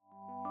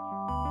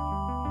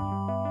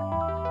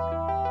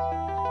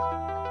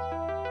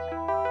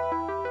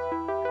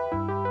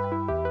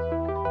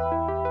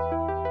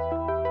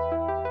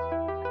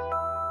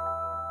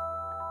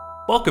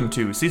Welcome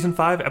to Season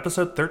 5,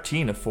 Episode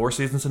 13 of 4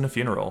 Seasons and a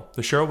Funeral,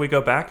 the show where we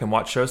go back and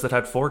watch shows that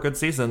had 4 good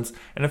seasons,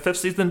 and a fifth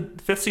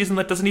season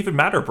that doesn't even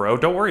matter, bro.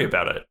 Don't worry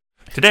about it.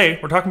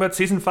 Today, we're talking about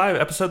Season 5,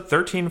 Episode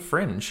 13,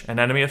 Fringe, An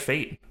Enemy of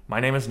Fate. My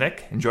name is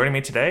Nick, and joining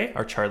me today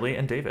are Charlie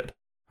and David.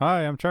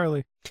 Hi, I'm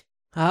Charlie.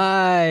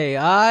 Hi,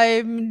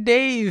 I'm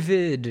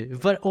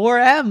David, or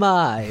am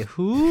I?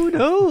 Who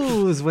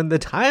knows? When the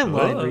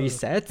timeline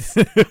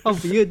resets, I'll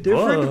be a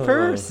different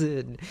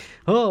person.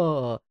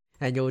 Oh,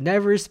 and you'll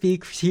never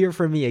hear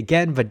from me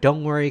again, but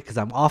don't worry, because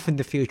I'm off in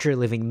the future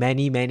living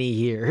many, many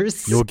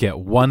years. You'll get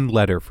one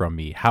letter from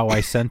me. How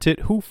I sent it,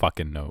 who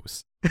fucking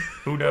knows?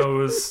 Who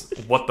knows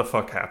what the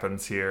fuck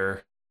happens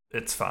here?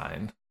 It's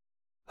fine.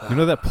 You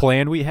know that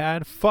plan we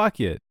had?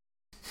 Fuck it.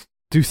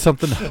 Do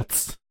something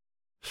else.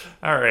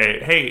 All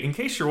right. Hey, in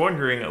case you're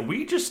wondering,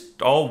 we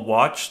just all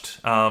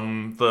watched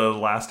the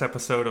last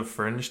episode of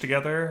Fringe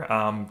together.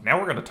 Now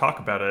we're going to talk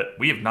about it.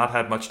 We have not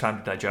had much time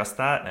to digest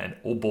that, and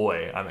oh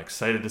boy, I'm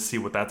excited to see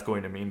what that's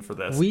going to mean for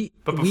this.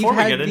 But before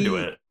we get into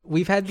it,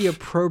 we've had the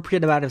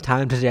appropriate amount of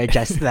time to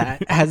digest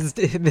that, as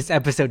this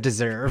episode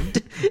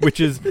deserved. Which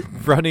is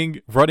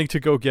running to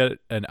go get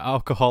an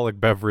alcoholic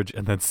beverage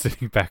and then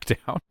sitting back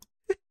down.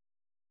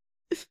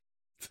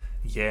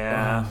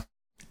 Yeah.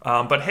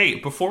 But hey,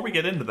 before we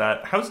get into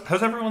that, how's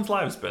everyone's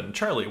lives been?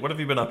 Charlie, what have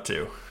you been up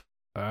to?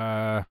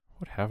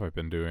 What have I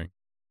been doing?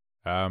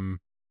 Not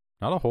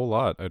a whole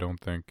lot, I don't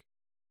think.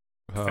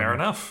 Fair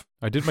enough.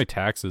 I did my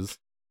taxes.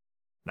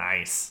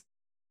 Nice.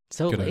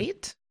 So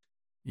late?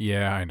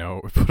 Yeah, I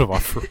know. We put them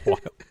off for a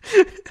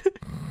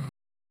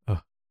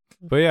while.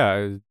 But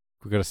yeah,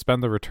 we got to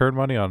spend the return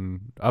money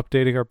on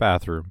updating our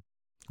bathroom.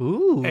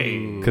 Ooh.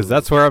 Hey. Because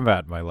that's where I'm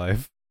at in my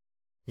life.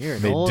 You're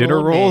an Made old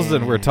dinner rolls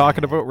man. and we're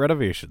talking about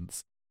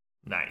renovations.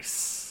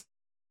 Nice.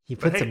 He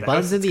put some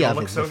buns in the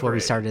oven before we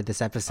started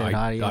this episode,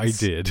 audience.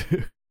 I did.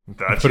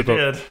 That you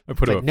did. I put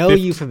But about no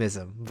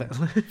euphemism. But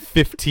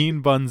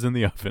 15 buns in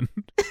the oven.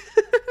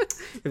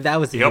 if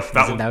that was a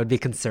euphemism, that would be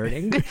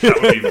concerning.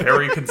 That would be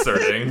very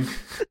concerning.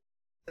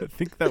 I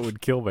think that would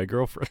kill my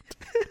girlfriend.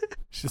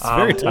 She's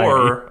very tiny.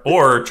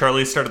 Or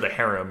Charlie started a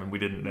harem and we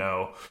didn't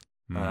know.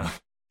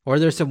 Or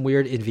there's some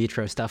weird in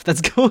vitro stuff that's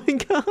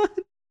going on.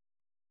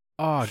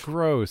 Oh,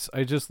 gross.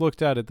 I just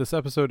looked at it. This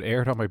episode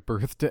aired on my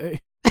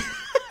birthday.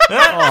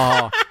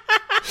 Oh.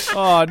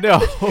 Oh, no.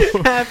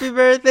 Happy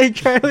birthday,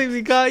 Charlie.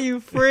 We got you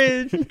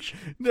Fringe.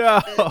 No.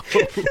 We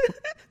got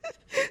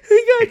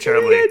you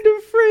Charlie. the end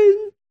of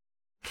Fringe.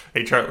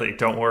 Hey, Charlie,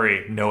 don't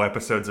worry. No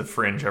episodes of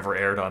Fringe ever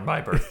aired on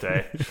my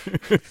birthday.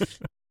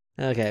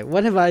 Okay,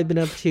 what have I been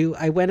up to?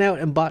 I went out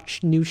and bought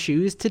new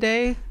shoes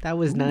today. That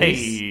was nice.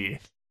 Hey.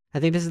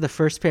 I think this is the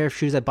first pair of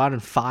shoes I bought in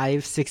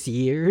 5-6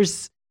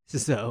 years.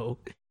 So...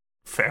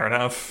 Fair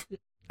enough.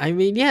 I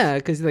mean, yeah,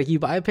 because like you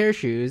buy a pair of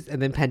shoes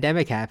and then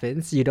pandemic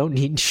happens. You don't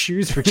need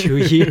shoes for 2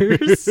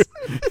 years.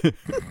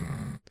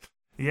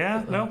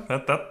 Yeah, no,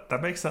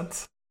 that makes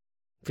sense.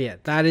 But yeah,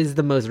 that is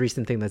the most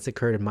recent thing that's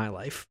occurred in my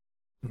life.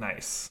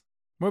 Nice.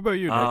 What about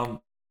you, Nick?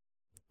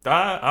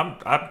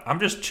 I'm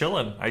just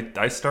chilling.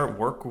 I start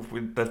work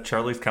with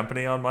Charlie's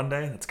company on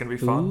Monday. It's gonna be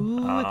fun.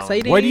 Ooh,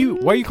 exciting! Why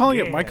are you calling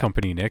it my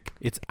company, Nick?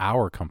 It's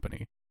our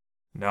company.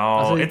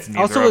 No, it's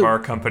neither of our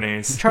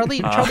companies. Charlie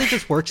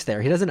just works there.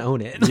 He doesn't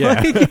own it.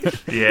 Yeah.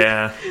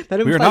 Yeah. That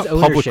We're not implies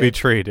ownership. publicly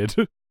traded.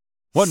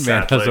 One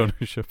man has Sadly.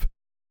 ownership.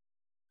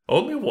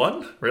 Only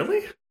one?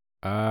 Really?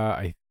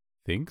 I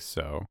think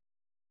so.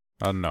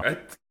 I don't know. I-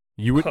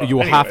 You will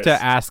have to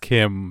anyways. ask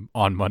him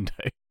on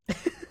Monday.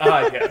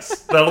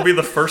 Yes. That'll be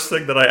the first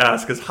thing that I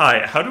ask is,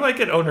 hi, how do I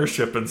get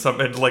ownership in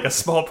like a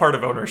small part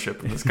of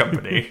ownership in this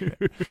company?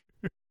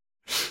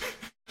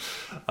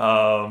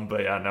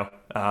 But yeah, no.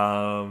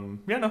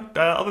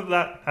 Other than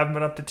that, haven't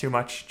been up to too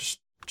much.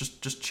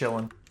 Just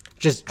chilling.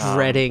 Just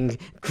dreading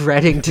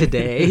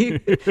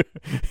today.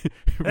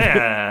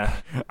 Yeah,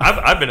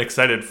 I've been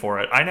excited for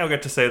it. I now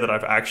get to say that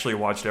I've actually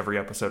watched every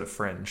episode of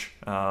Fringe.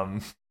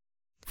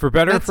 For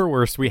better or for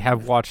worse, we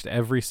have watched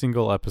every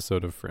single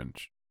episode of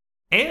Fringe.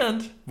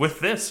 And with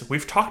this,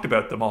 we've talked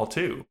about them all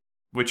too,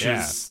 which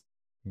is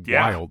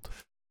Wild.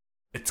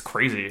 It's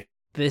crazy.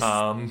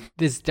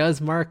 This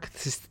does mark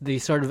the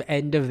sort of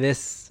end of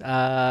this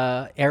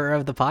era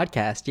of the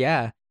podcast.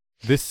 Yeah.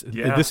 This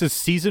is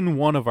season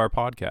 1 of our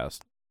podcast.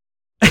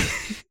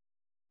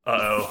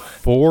 Uh-oh.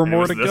 4 more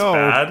Was to this go.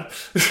 bad?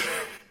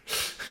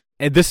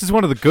 And this is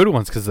one of the good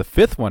ones because the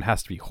 5th one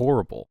has to be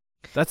horrible.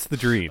 That's the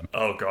dream.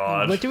 Oh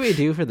God. What do we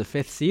do for the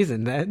 5th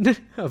season then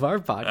of our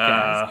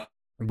podcast?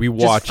 We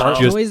watch fart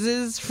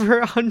noises for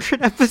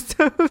 100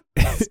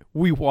 episodes.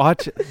 we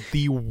watch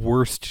the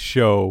worst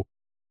show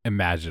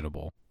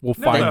imaginable. We'll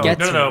find That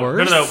gets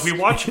worse? No. We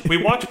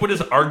watch what is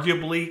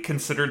arguably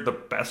considered the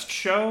best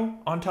show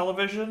on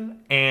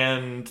television,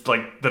 and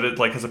like that it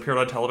like has appeared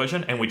on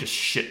television, and we just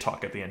shit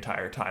talk it the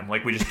entire time.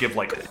 Like we just give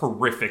like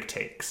horrific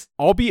takes.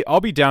 I'll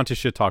be down to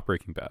shit talk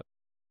Breaking Bad.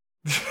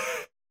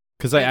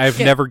 Because I've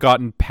never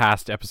gotten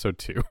past episode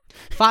 2.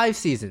 5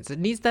 seasons. It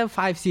needs to have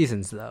 5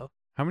 seasons though.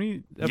 How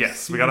many?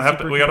 Yes, we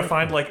gotta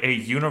find like a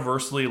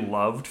universally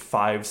loved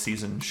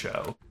 5-season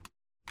show.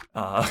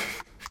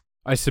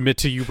 I submit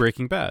to you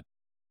Breaking Bad.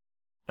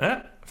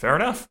 Fair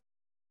enough.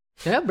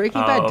 Yeah,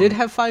 Breaking Bad did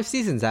have 5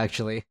 seasons,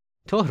 actually.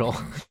 Total.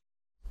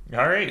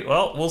 All right,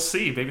 well, we'll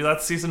see. Maybe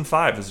that's season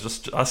 5 is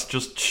just us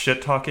just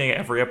shit-talking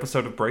every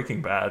episode of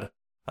Breaking Bad.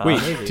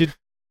 Wait, maybe. did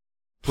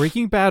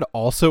Breaking Bad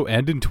also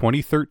end in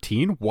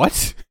 2013?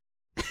 What?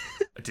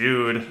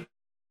 Dude.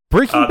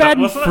 Breaking Bad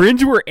and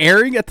Fringe were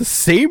airing at the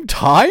same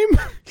time?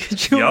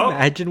 Could you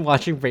imagine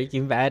watching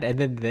Breaking Bad and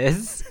then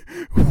this?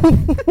 What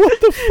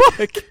the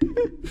fuck?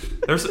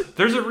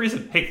 There's a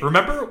reason. Hey,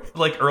 remember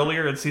like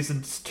earlier in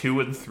seasons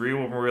 2 and 3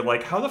 when we were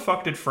like, how the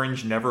fuck did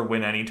Fringe never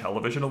win any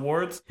television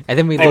awards? And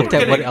then we looked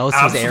at what else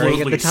was airing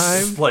at the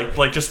time.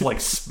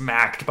 Like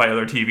smacked by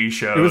other TV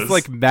shows. It was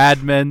like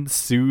Mad Men,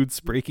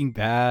 Suits, Breaking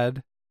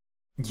Bad.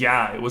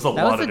 Yeah, it was a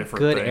lot of different things.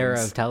 That was a good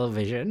era of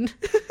television.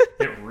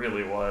 It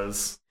really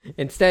was.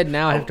 Instead,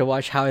 now I have to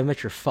watch How I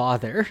Met Your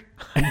Father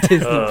on Disney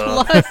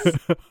Plus.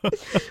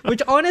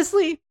 Which,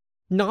 honestly,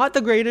 not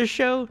the greatest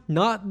show,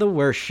 not the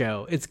worst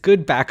show. It's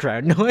good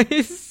background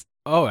noise.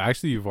 Oh,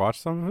 actually, you've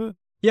watched some of it?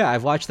 Yeah,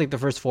 I've watched like the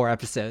first 4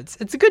 episodes.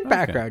 It's a good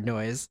background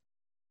noise.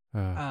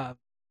 I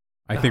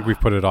think we've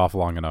put it off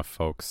long enough,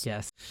 folks.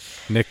 Yes.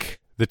 Nick,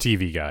 the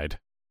TV guide.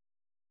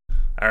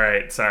 All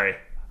right, sorry.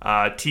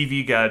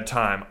 TV guide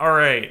time. All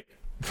right.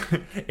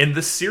 In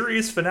the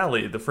series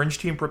finale, the Fringe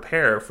team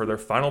prepare for their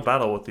final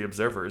battle with the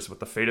Observers, with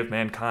the fate of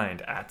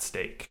mankind at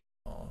stake.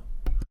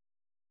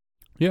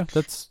 Yeah,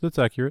 that's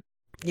accurate.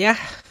 Yeah.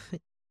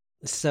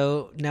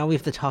 So now we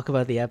have to talk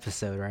about the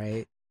episode,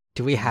 right?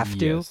 Do we have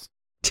to? Yes.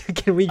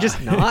 Can we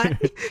just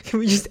not? Can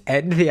we just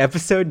end the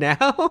episode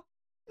now?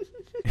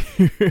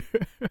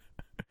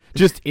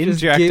 Just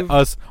inject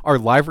us our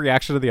live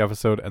reaction to the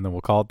episode, and then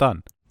we'll call it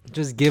done.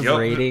 Just give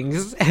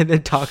ratings and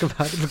then talk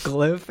about the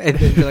glyph and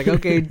then be like,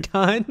 okay,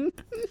 done.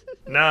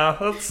 Nah,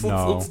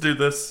 let's do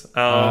this.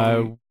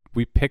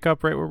 We pick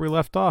up right where we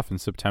left off, and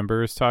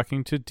September is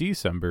talking to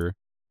December,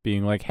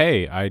 being like,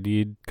 hey, I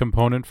need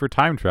component for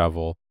time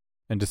travel.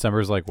 And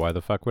December's like, why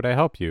the fuck would I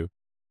help you?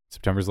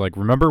 September's like,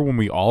 remember when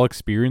we all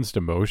experienced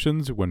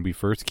emotions when we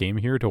first came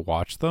here to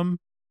watch them?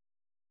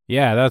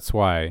 Yeah, that's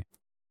why.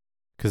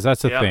 Because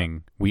that's a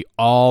thing. We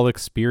all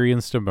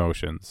experienced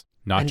emotions.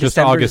 Not just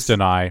August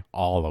and I,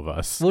 all of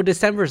us. Well,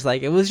 December's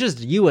like, it was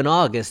just you and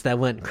August that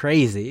went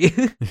crazy.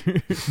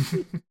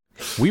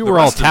 We were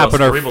all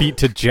tapping our feet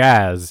to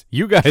jazz.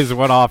 You guys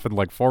went off and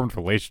like formed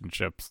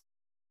relationships.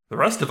 The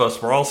rest of us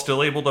were all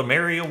still able to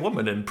marry a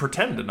woman and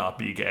pretend to not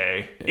be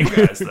gay. You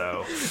guys,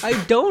 though. I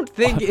don't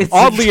think it's...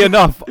 Oddly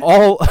enough,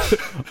 all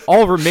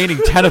remaining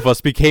 10 of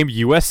us became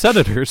U.S.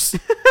 senators.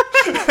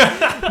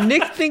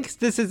 Nick thinks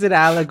this is an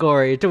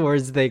allegory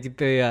towards the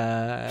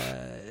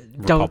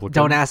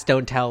don't ask,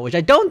 don't tell, which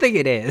I don't think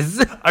it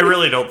is. I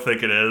really don't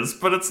think it is,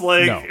 but it's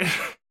like... No.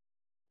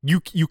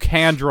 You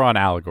can draw an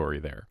allegory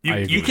there.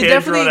 You can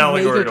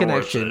definitely make a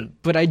connection,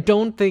 but I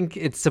don't think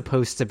it's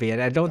supposed to be,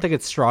 and I don't think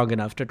it's strong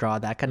enough to draw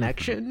that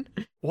connection.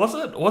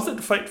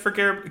 Wasn't Fight for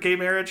Gay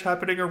Marriage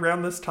happening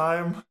around this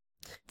time?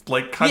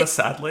 Like, kind of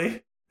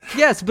sadly?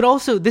 Yes, but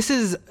also this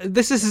is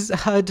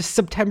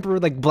September,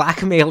 like,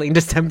 blackmailing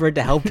December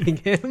to helping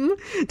him.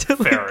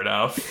 Fair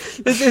enough.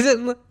 This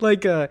isn't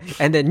like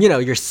and then,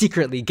 you're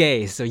secretly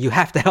gay, so you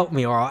have to help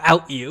me or I'll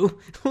out you.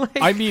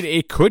 Like, I mean,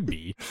 it could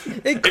be.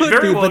 It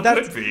could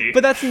be,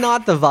 but that's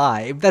not the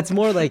vibe. That's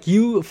more like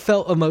you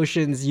felt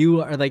emotions.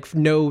 You are like,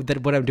 know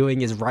that what I'm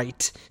doing is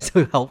right,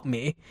 so help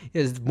me.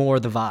 Is more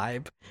the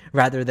vibe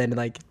rather than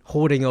like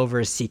holding over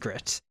a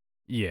secret.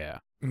 Yeah.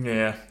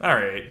 Yeah. All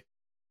right.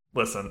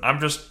 Listen, I'm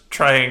just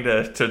trying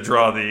to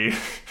draw the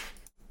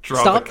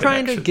Stop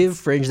trying to give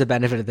Fringe the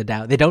benefit of the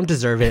doubt. They don't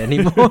deserve it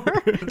anymore.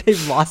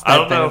 They've lost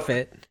that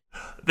benefit.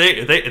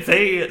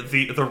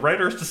 The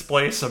writers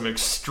display some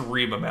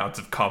extreme amounts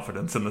of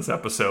confidence in this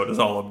episode, is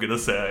all I'm gonna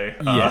say.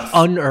 Yes.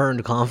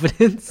 Unearned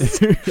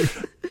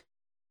confidence.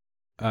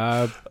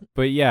 But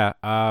yeah,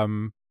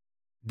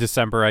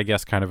 December, I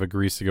guess, kind of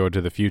agrees to go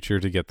to the future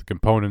to get the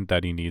component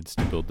that he needs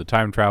to build the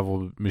time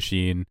travel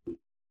machine.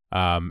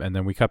 And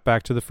then we cut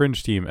back to the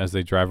Fringe team as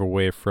they drive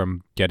away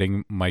from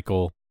getting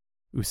Michael,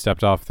 who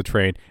stepped off the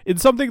train, in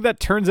something that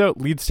turns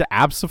out leads to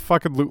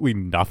abso-fucking-lutely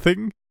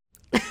nothing.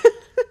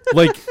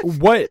 Like,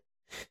 what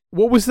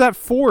was that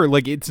for?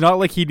 Like, it's not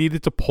like he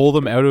needed to pull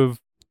them out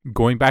of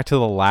going back to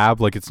the lab.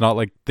 Like, it's not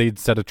like they'd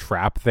set a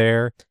trap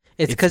there.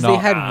 It's because they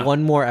had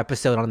one more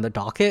episode on the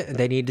docket and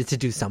they needed to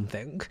do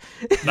something.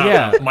 No,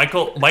 yeah.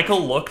 Michael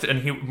looked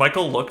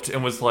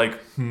and was like,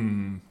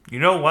 you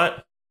know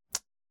what?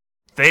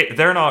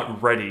 They're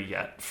not ready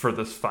yet for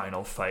this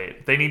final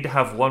fight. They need to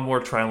have one more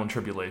trial and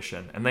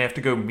tribulation, and they have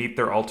to go meet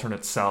their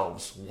alternate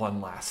selves one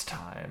last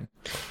time.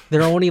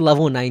 They're only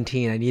level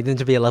 19. I need them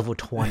to be a level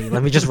 20.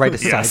 Let me just write a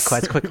side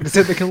quest quickly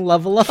so they can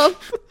level up.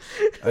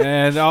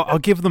 And I'll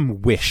give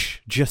them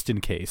wish, just in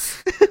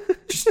case.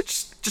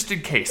 just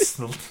in case.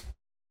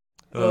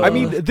 I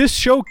mean, this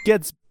show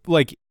gets,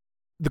 like,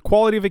 the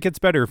quality of it gets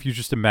better if you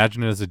just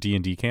imagine it as a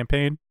D&D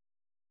campaign.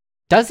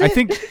 Does it?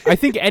 I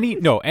think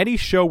any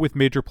show with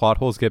major plot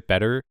holes get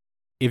better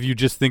if you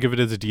just think of it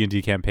as a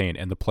D&D campaign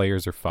and the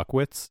players are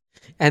fuckwits.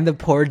 And the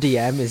poor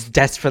DM is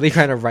desperately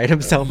trying to write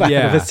himself out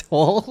of his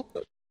hole.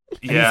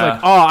 And he's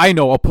like, oh, I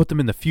know, I'll put them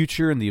in the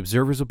future and the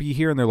observers will be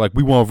here. And they're like,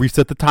 we won't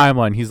reset the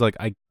timeline. He's like,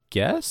 I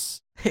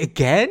guess?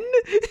 Again?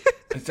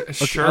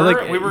 Sure.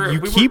 Like,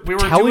 we keep were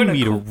telling doing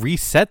me to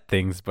reset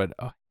things, but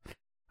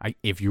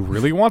if you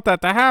really want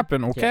that to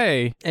happen,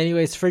 okay. Yeah.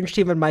 Anyways, Fringe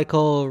Team and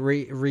Michael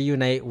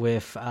reunite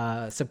with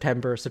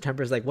September.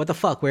 September's like, what the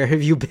fuck? Where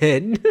have you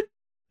been?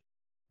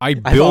 I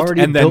built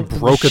and then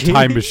broke a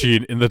time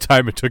machine in the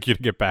time it took you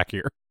to get back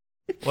here.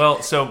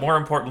 Well, so more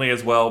importantly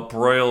as well,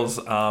 Broyles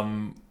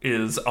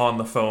is on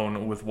the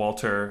phone with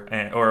Walter,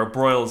 or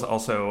Broyles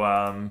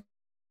also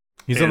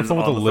he's on the phone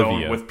with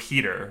Olivia. With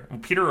Peter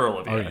or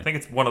Olivia. Oh, yeah. I think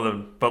it's one of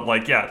them. But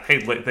like, yeah,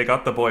 hey, they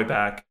got the boy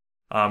back.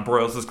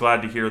 Broyles is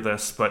glad to hear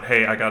this, but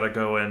hey, I gotta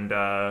go and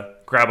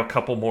grab a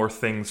couple more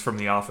things from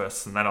the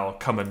office, and then I'll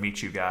come and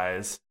meet you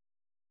guys.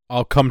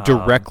 I'll come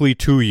directly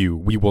to you.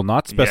 We will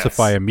not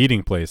specify a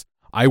meeting place.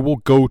 I will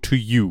go to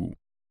you.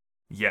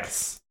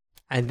 Yes.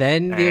 And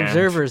then the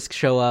observers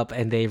show up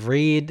and they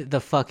read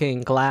the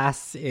fucking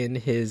glass in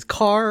his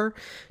car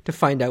to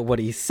find out what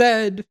he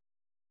said.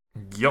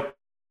 Yep.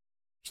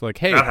 It's like,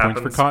 hey, points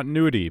for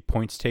continuity.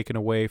 Points taken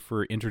away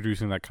for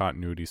introducing that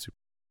continuity.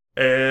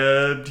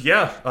 And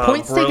yeah.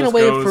 Points taken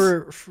away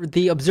for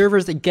the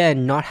observers,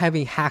 again, not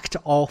having hacked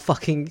all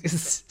fucking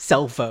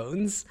cell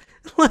phones.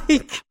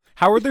 Like,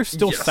 how are there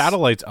still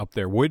satellites up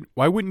there? Why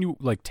wouldn't you,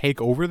 like,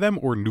 take over them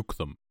or nuke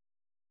them?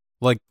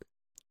 Like,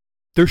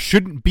 there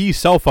shouldn't be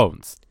cell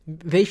phones.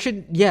 They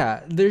should,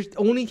 there's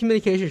only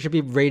communication should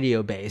be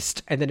radio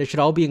based, and then it should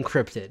all be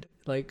encrypted.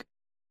 Like,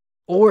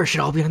 or it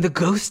should all be on the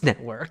Ghost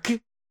network.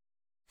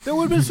 That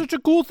would have been such a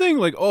cool thing.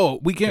 Like,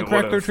 oh, we can't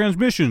crack their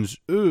transmissions.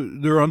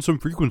 They're on some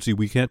frequency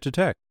we can't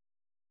detect.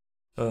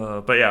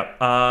 But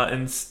yeah,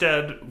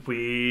 instead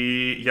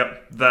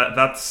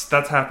that's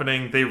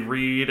happening. They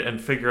read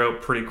and figure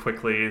out pretty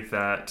quickly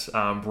that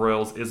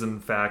Broyles is in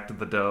fact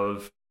the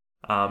Dove.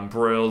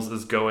 Broyles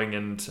is going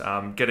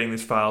and getting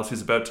these files.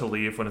 He's about to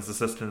leave when his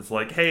assistant's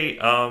like, hey,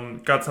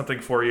 got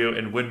something for you.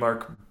 And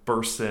Windmark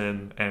bursts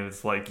in and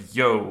is like,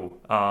 yo,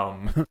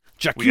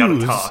 we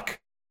gotta talk.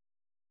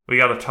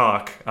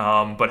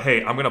 But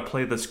hey, I'm gonna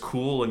play this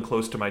cool and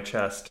close to my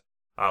chest.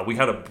 We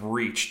had a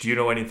breach. Do you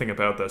know anything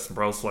about this? And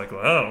Broyles is like,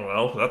 oh,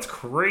 well, that's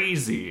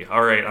crazy.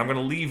 All right, I'm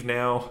gonna leave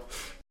now.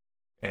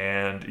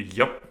 And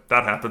yep,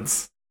 that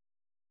happens.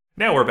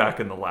 Now we're back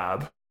in the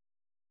lab.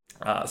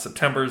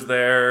 September's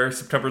there.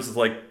 September's is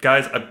like,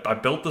 guys, I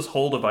built this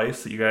whole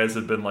device that you guys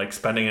have been like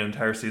spending an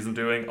entire season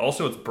doing.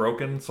 Also, it's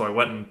broken, so I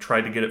went and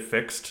tried to get it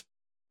fixed.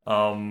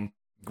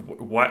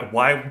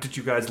 Why did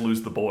you guys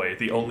lose the boy?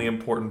 The only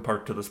important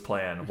part to this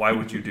plan. Why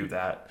would you do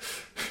that?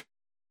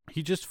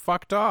 He just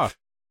fucked off.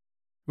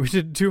 We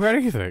didn't do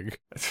anything.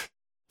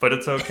 But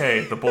it's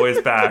okay. The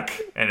boy's back,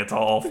 and it's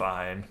all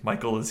fine.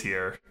 Michael is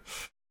here.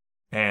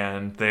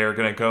 And they're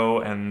going to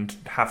go and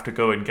have to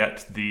go and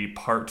get the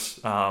part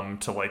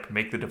to like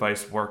make the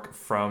device work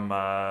from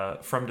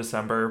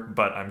December.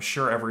 But I'm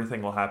sure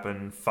everything will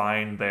happen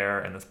fine there,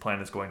 and this plan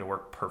is going to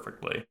work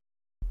perfectly.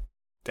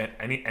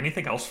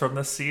 Anything else from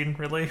this scene,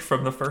 really?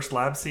 From the first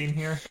lab scene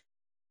here?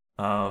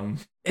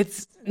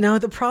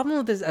 The problem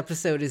with this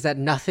episode is that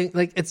nothing,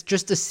 like, it's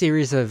just a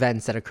series of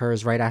events that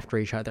occurs right after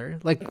each other.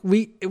 Like,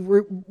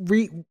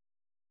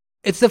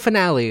 it's the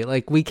finale.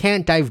 Like, we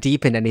can't dive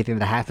deep into anything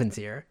that happens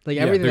here. Like,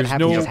 everything that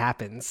happens just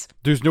happens.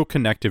 There's no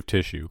connective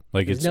tissue.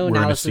 Like, we're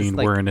in a scene,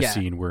 we're in a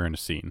scene, we're in a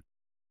scene.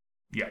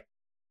 Yeah.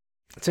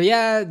 So,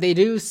 yeah, they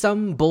do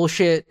some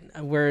bullshit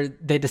where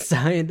they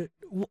decide,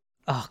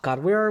 oh, God,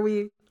 where are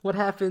we? What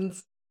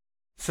happens?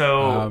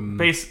 So,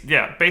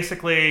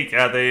 basically,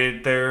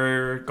 they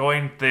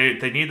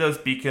need those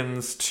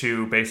beacons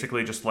to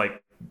basically just,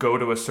 like, go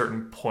to a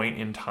certain point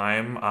in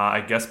time.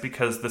 I guess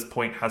because this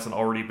point hasn't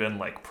already been,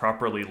 like,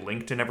 properly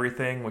linked and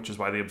everything, which is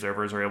why the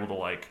observers are able to,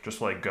 like, just,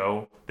 like,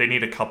 go. They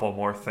need a couple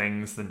more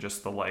things than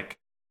just the, like,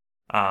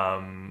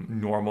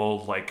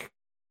 normal, like,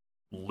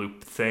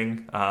 loop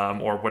thing,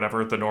 or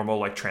whatever, the normal,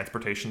 like,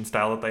 transportation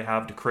style that they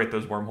have to create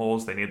those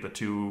wormholes. They need the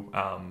two,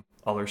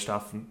 other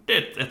stuff.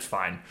 It's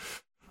fine.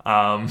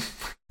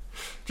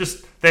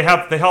 Just they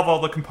have all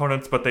the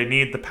components, but they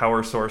need the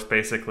power source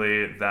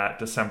basically that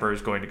December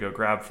is going to go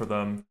grab for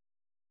them.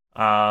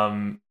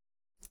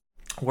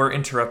 We're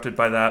interrupted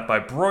by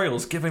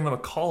Broyles giving them a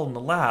call in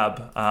the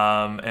lab,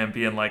 and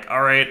being like,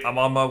 all right, I'm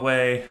on my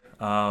way.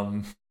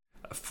 Oh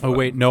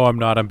wait, no, I'm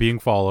not. I'm being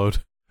followed.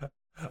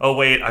 Oh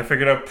wait, I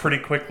figured out pretty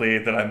quickly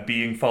that I'm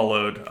being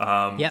followed.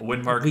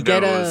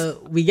 Windmark knows.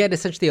 We get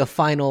essentially a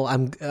final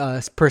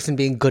person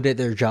being good at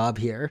their job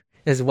here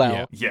as well.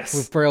 Yeah. Yes.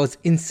 With Burroughs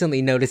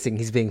instantly noticing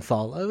he's being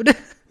followed.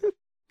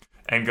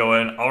 And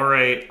going, all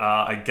right,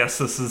 I guess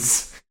this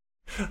is...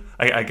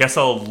 I guess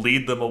I'll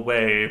lead them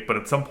away, but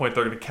at some point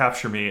they're going to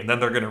capture me, and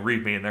then they're going to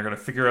read me, and they're going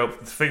to figure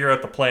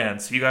out the plan.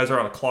 So you guys are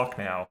on a clock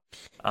now.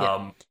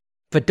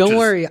 But don't Just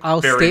worry, I'll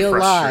very stay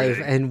alive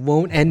frustrating. and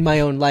won't end my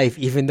own life,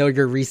 even though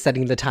you're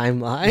resetting the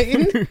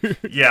timeline.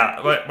 Yeah,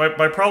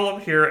 my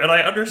problem here, and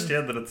I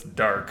understand that it's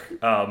dark,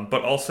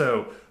 but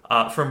also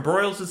from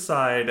Broyles'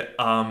 side,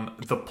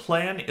 the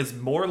plan is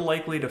more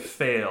likely to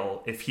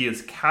fail if he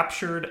is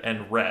captured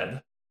and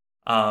read.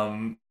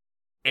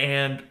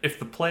 And if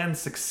the plan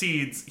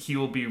succeeds, he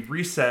will be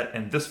reset,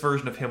 and this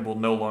version of him will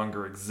no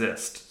longer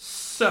exist.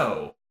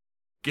 So,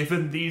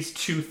 given these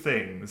two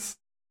things,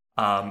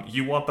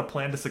 you want the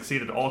plan to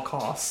succeed at all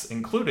costs,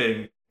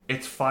 including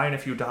it's fine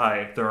if you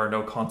die, there are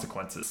no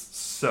consequences.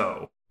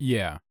 So,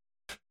 Yeah.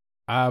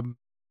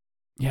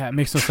 Yeah, it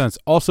makes no sense.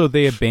 Also,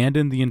 they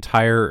abandoned the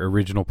entire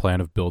original plan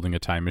of building a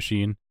time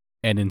machine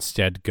and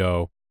instead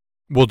go,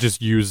 we'll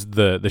just use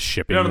the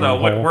shipping. no,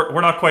 wormhole.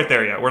 we're not quite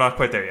there yet. We're not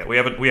quite there yet.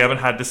 We haven't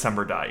had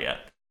December die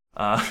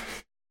yet.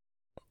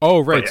 Oh,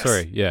 right, yes.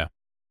 sorry. Yeah.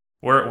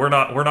 We're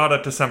not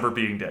at December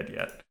being dead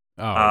yet.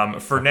 Oh,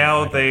 For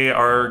now, they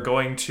are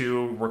going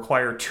to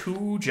require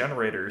 2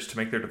 generators to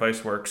make their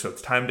device work, so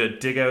it's time to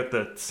dig out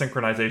the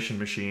synchronization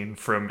machine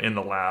from in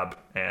the lab,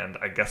 and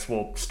I guess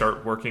we'll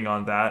start working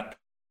on that.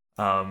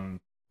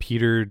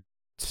 Peter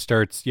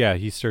starts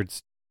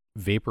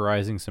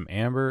vaporizing some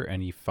amber,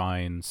 and he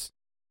finds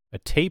a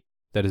tape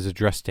that is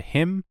addressed to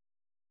him,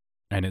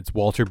 and it's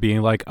Walter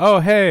being like, oh,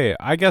 hey,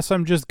 I guess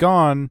I'm just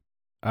gone.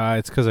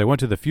 It's because I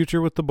went to the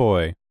future with the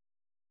boy.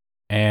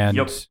 And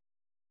Yep.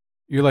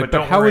 you're like, But but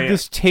don't how worry. would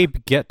this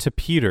tape get to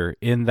Peter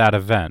in that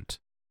event?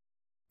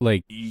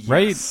 Like,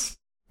 right? Yes.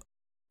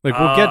 Like,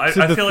 we'll get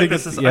to I the feel thing like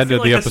this at is. the I end feel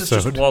of like the this is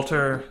just episode.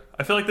 Walter.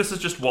 I feel like this is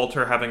just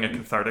Walter having a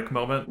cathartic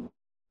moment,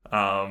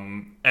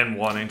 and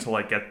wanting to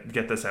like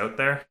get this out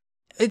there.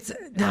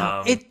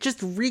 It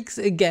just reeks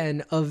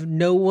again of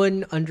no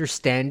one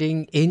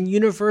understanding in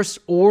universe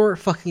or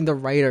fucking the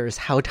writers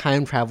how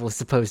time travel is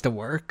supposed to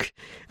work.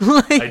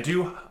 I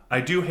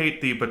do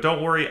hate thee, but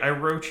don't worry, I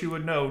wrote you a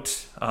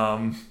note.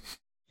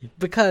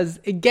 Because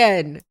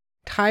again,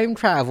 time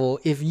travel,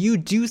 if you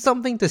do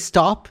something to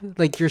stop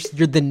like you're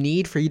the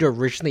need for you to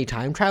originally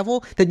time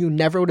travel, then you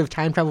never would have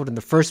time traveled in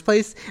the first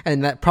place,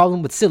 and that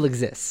problem would still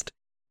exist.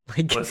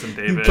 Like, Listen,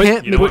 David, you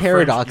can't know make what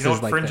paradoxes Fringe, you know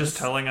what like Fringe this. is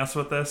telling us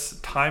with this?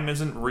 Time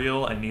isn't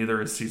real, and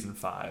neither is season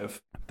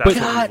 5. That's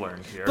But- what we've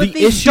learned here. But The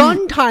they've issue-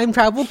 done time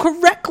travel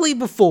correctly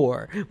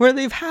before, where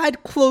they've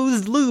had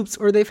closed loops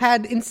or they've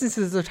had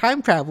instances of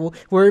time travel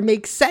where it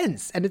makes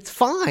sense and it's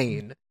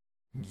fine.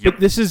 Yep. But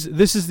this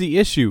is the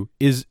issue,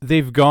 is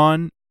they've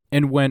gone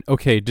and went,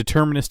 okay,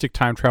 deterministic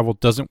time travel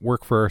doesn't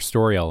work for our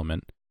story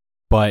element,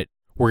 but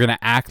we're going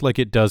to act like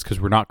it does because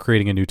we're not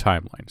creating a new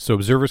timeline. So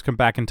observers come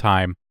back in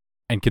time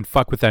and can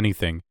fuck with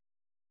anything,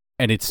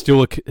 and it's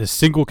still a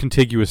single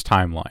contiguous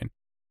timeline.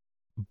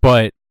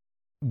 But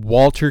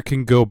Walter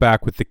can go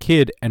back with the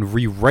kid and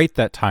rewrite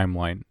that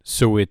timeline,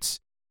 so it's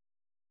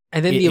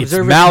And then the It's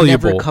observers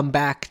malleable. never come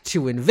back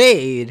to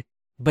invade,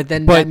 but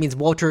then But- that means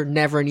Walter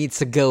never needs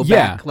to go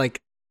Yeah. back. Like,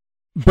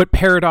 But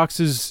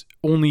paradoxes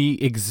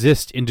only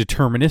exist in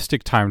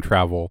deterministic time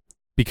travel,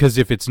 because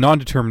if it's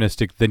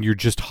non-deterministic, then you're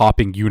just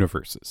hopping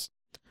universes.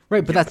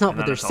 right, but that's not and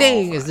what then they're it's all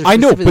saying. fine. Is they're I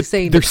know, specifically but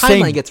saying they're the timeline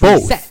saying gets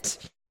both. reset.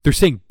 They're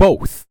saying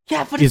both.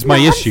 Yeah, but Is it's my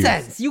issue.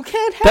 nonsense. You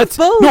can't have That's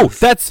both. no,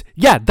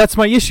 that's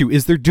my issue.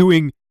 Is they're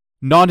doing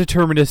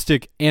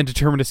non-deterministic and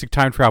deterministic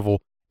time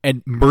travel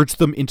and merge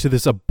them into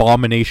this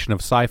abomination of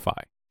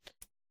sci-fi.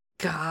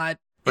 God.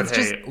 But It's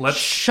hey, just let's-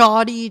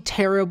 shoddy,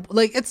 terrible.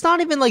 Like, it's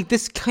not even like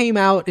this came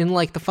out in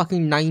like the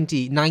fucking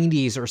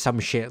 90s or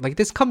some shit. Like,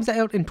 this comes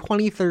out in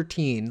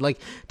 2013. Like,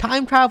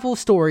 time travel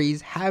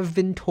stories have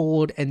been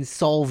told and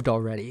solved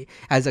already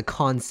as a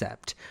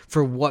concept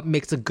for what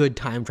makes a good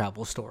time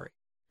travel story.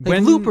 Like,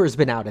 When- Looper's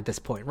been out at this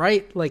point,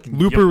 right? Like,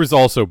 Looper was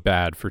also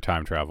bad for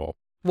time travel.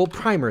 well,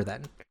 Primer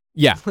then.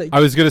 Yeah, Like- I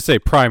was gonna say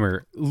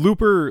Primer.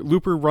 Looper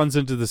runs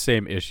into the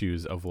same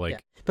issues of like, Yeah.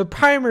 But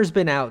Primer's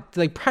been out.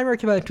 Like, Primer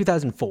came out in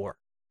 2004.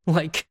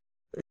 Like,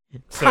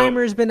 So,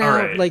 Primer's been all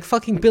out. right. Like,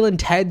 fucking Bill and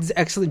Ted's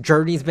Excellent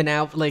Journey's been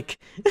out. Like,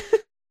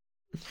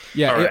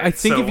 yeah. All right, I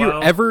think so,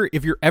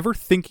 if you're ever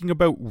thinking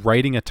about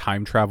writing a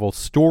time travel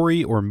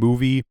story or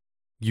movie,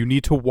 you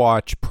need to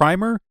watch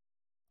Primer.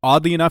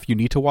 Oddly enough, you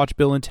need to watch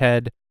Bill and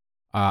Ted.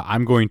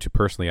 I'm going to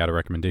personally add a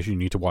recommendation. You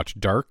need to watch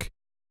Dark.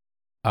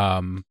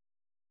 the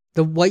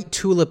White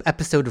Tulip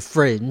episode of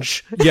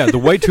Fringe, Yeah, the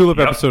White Tulip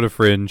Yep. episode of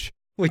Fringe.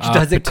 which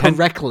does it poten-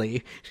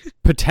 correctly.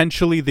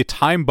 Potentially the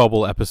Time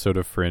Bubble episode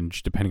of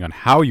Fringe, depending on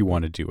how you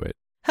want to do it.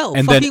 Hell,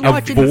 And then fucking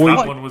watch it. avoid-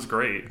 that one was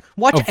great.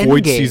 Watch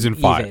avoid Endgame, season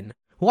 5. even.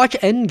 Watch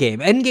Endgame.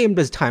 Endgame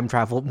does time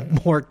travel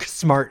more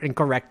smart and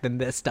correct than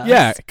this does.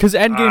 Yeah, because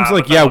Endgame's Ah,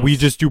 like, but yeah, that we was-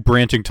 just do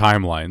branching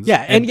timelines.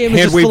 Yeah, and Endgame is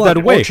just hand-wave full that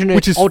on away,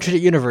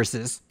 alternate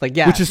universes. Like,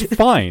 yeah. which is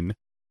fine.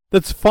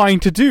 That's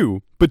fine to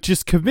do, but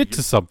just commit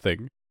to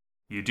something.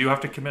 You do have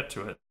to commit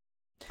to it.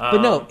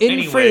 But no, in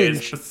anyways,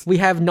 Fringe, bes- we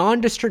have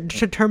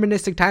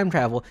non-deterministic time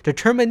travel,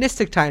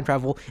 deterministic time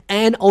travel,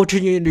 and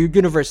alternate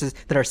universes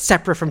that are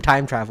separate from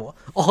time travel,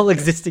 all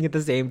existing at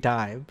the same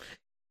time.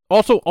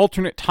 Also,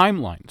 alternate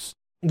timelines.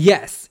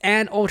 Yes,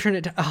 and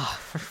alternate. Oh,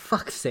 for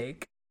fuck's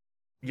sake!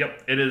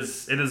 Yep, it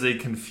is a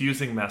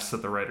confusing mess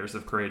that the writers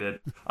have created.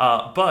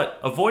 But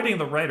avoiding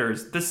the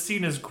writers, this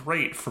scene is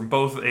great from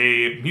both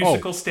a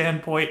musical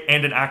standpoint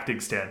and an acting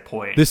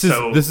standpoint. This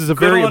is a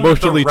very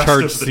emotionally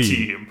charged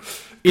scene.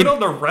 Good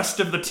on the rest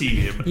of the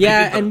team.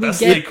 Yeah, and we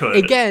get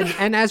again,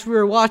 and as we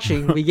were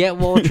watching, we get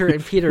Walter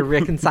and Peter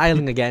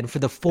reconciling again for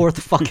the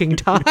fourth fucking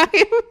time.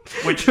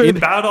 Which shame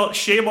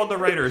on the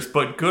writers,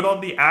 but good on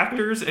the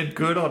actors and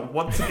good on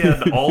once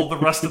again all the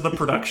rest of the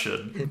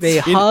production. They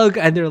hug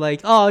and they're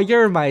like, "Oh,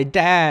 you're my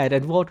dad,"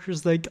 and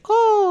Walter's like,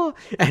 "Oh,"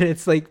 and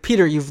it's like,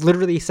 Peter, you've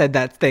literally said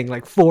that thing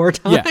like 4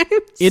 times.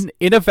 Yeah.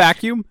 In a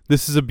vacuum,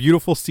 this is a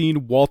beautiful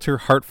scene. Walter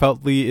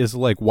heartfeltly is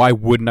like, "Why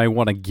wouldn't I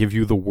want to give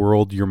you the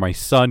world? You're my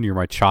son. You're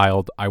my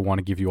child. I want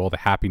to give you all the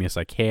happiness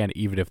I can,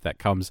 even if that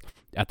comes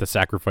at the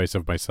sacrifice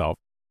of myself."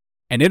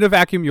 And in a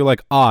vacuum, you're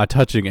like, "Ah,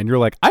 touching," and you're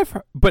like,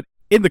 but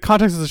in the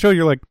context of the show,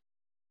 you're like,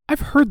 "I've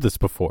heard this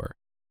before.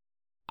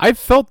 I've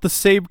felt the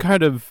same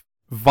kind of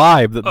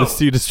vibe that the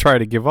scene is trying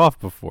to give off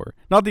before.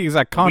 Not the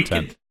exact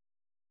content."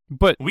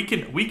 But we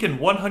can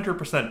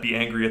 100% be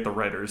angry at the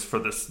writers for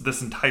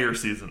this entire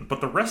season, but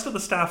the rest of the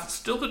staff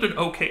still did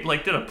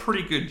a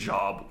pretty good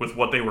job with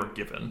what they were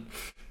given.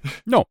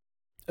 No,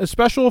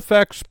 special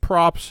effects,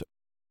 props,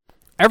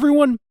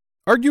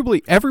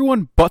 arguably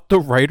everyone but the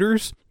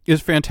writers is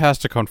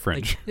fantastic on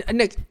Fringe.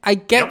 Nick, I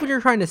get what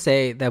you're trying to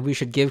say, that we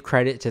should give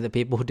credit to the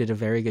people who did a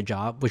very good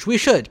job, which we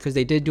should, because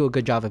they did do a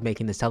good job of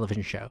making this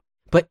television show.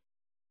 But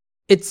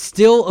it's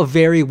still a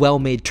very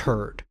well-made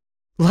turd.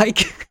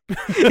 Like,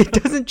 it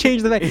doesn't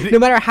change the fact, no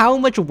matter how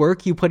much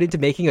work you put into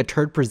making a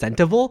turd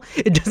presentable,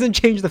 it doesn't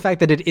change the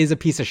fact that it is a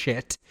piece of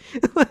shit.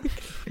 Like,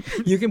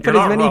 you can put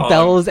as many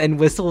bells and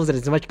whistles and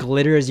as much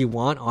glitter as you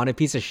want on a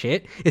piece of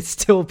shit, it's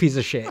still a piece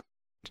of shit.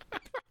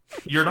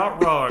 You're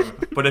not wrong,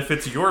 but if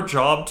it's your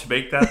job to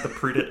make that the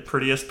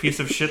prettiest piece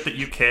of shit that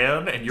you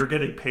can, and you're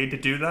getting paid to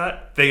do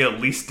that, they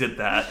at least did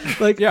that.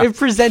 Like, if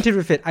presented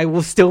with it, I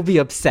will still be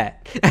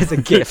upset as a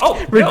gift,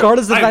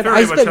 regardless of that.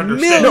 I spent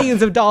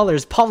millions of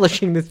dollars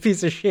polishing this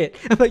piece of shit.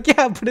 I'm like,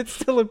 yeah, but it's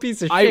still a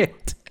piece of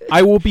shit.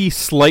 I will be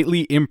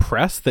slightly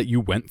impressed that you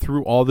went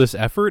through all this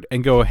effort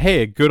and go,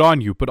 hey, good on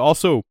you, but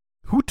also,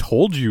 who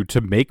told you to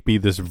make me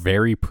this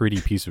very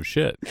pretty piece of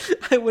shit?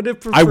 I would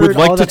have preferred I would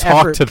like all to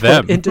talk to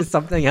them into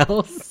something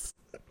else.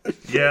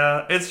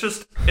 Yeah, it's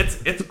just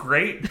it's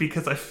great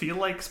because I feel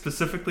like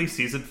specifically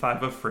season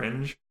 5 of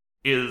Fringe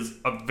is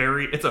a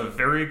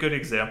very good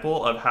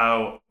example of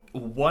how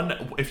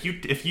if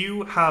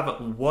you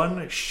have one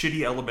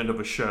shitty element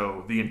of a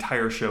show, the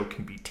entire show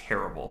can be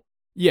terrible.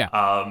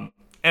 Yeah.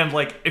 And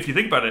like if you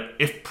think about it,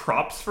 if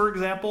props, for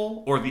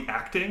example, or the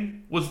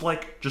acting was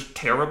like just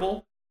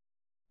terrible.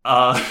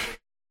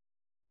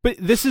 But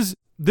this is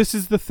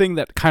the thing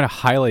that kind of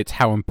highlights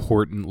how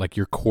important like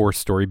your core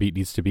story beat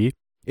needs to be.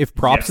 If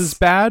props is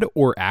bad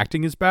or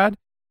acting is bad,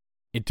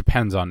 it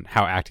depends on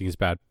how acting is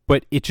bad,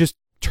 but it just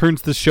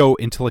turns the show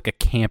into like a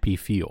campy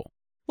feel.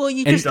 Well,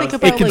 you just think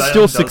about it can like,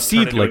 still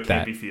succeed like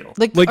that.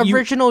 Like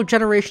original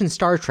generation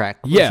Star Trek.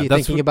 Yeah, if you're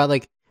thinking about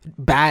like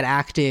bad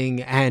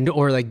acting and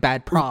or like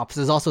bad props.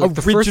 There's also like,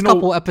 the first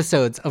couple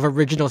episodes of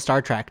original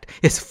Star Trek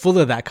is full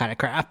of that kind of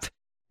crap.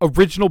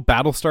 Original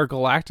Battlestar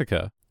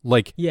Galactica,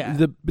 like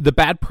the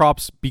bad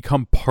props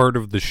become part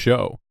of the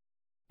show,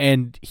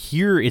 and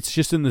here it's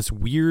just in this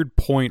weird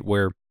point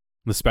where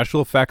the special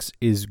effects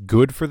is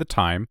good for the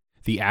time,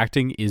 the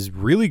acting is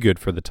really good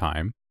for the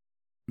time,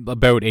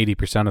 about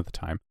 80% of the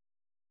time,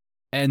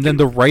 and then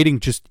the writing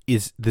just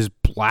is this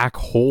black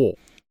hole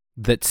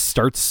that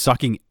starts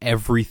sucking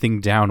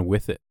everything down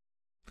with it.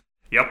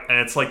 Yep, and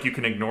it's like you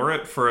can ignore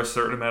it for a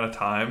certain amount of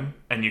time,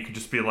 and you can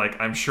just be like,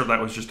 I'm sure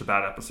that was just a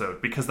bad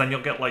episode, because then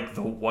you'll get like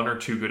the 1 or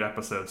 2 good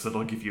episodes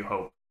that'll give you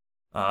hope.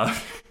 And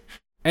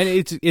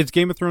it's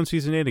Game of Thrones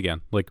season 8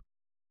 again. Like,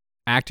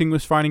 acting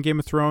was fine in Game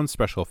of Thrones,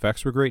 special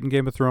effects were great in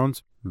Game of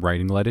Thrones,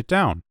 writing let it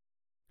down.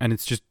 And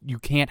it's just, you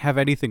can't have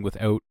anything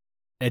without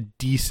a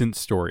decent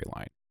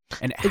storyline.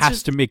 And it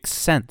has to make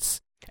sense.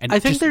 And I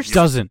think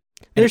doesn't.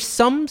 There's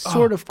some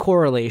sort of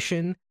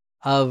correlation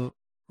of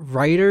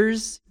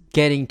writers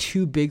getting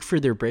too big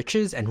for their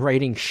britches and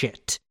writing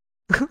shit.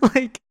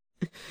 Like,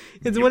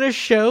 it's when a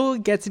show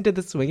gets into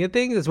the swing of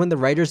things, it's when the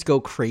writers go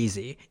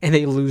crazy and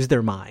they lose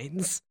their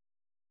minds.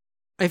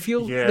 I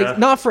feel like,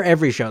 not for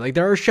every show. Like,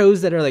 there are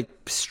shows that are like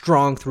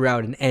strong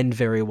throughout and end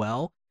very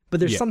well, but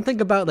there's something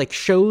about like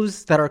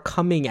shows that are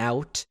coming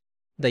out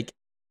like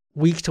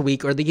week to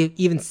week or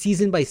even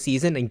season by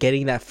season and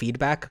getting that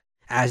feedback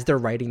as they're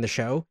writing the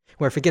show,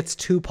 where if it gets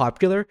too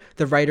popular,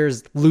 the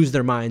writers lose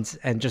their minds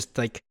and just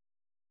like,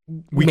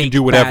 we can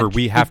do whatever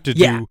we have to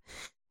do.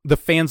 The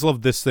fans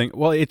love this thing.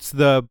 Well, it's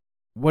the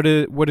what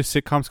do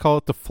sitcoms call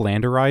it? The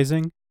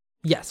Flanderizing.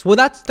 Yes. Well,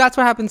 that's what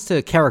happens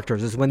to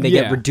characters, is when they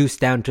get reduced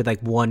down to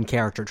like one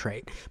character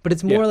trait. But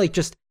it's more like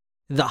just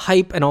the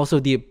hype and also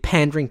the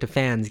pandering to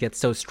fans gets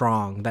so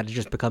strong that it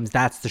just becomes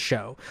that's the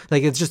show.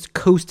 Like, it's just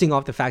coasting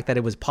off the fact that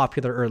it was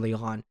popular early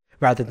on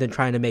rather than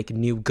trying to make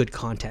new good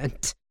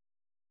content.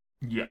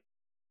 Yeah.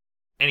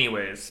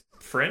 Anyways,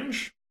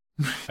 Fringe?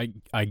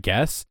 I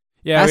guess.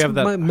 Yeah, That's we have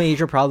that. my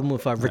major problem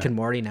with Rick and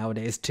Morty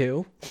nowadays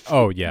too.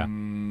 Oh yeah.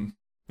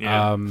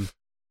 Yeah.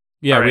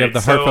 Yeah, All we have right, the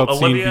so heartfelt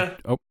Olivia-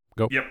 scene.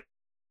 Go. Yep.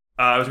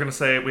 I was gonna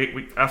say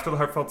we after the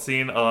heartfelt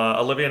scene,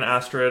 Olivia and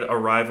Astrid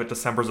arrive at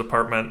December's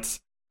apartment,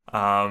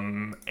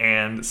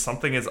 and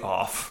something is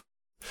off.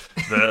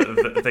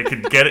 They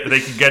could get it. They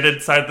can get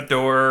inside the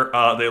door.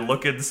 They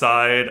look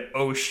inside.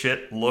 Oh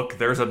shit! Look,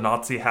 there's a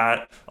Nazi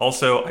hat.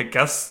 Also, I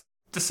guess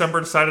December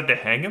decided to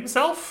hang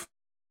himself.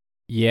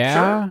 Yeah.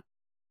 Sure.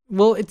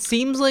 Well, it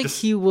seems like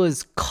Just- he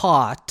was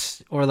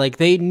caught, or like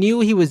they knew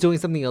he was doing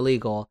something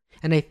illegal,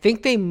 and I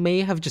think they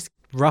may have just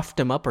roughed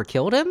him up or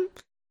killed him,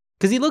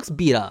 because he looks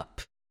beat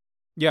up.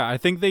 Yeah, I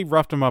think they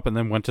roughed him up and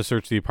then went to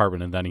search the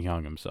apartment and then he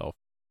hung himself.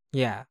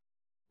 Yeah.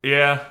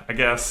 Yeah, I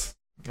guess.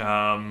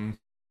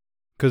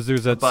 Because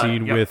there's that But,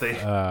 scene yeah, with they-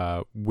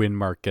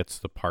 Winmark gets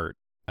the part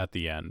at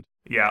the end.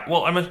 Yeah,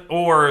 well,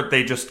 or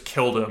they just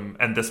killed him,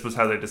 and this was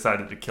how they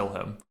decided to kill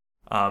him.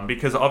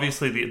 Because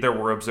obviously there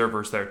were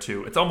observers there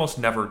too. It's almost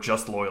never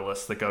just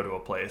loyalists that go to a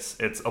place.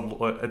 It's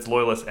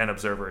loyalists and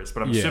observers.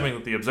 But I'm assuming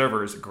that the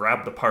observers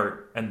grabbed the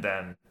part and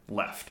then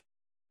left.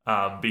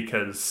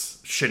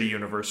 Because shitty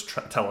universe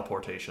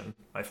teleportation.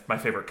 My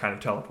favorite kind of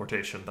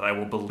teleportation that I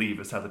will believe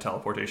is how the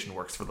teleportation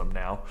works for them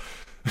now.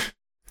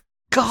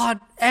 God,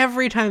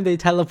 every time they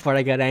teleport,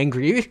 I get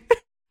angry.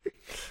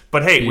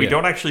 But hey, we Yeah.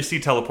 don't actually see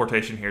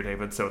teleportation here,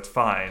 David, so it's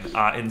fine.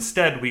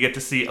 Instead, we get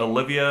to see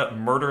Olivia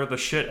murder the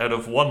shit out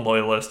of one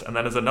loyalist, and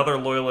then as another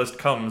loyalist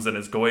comes and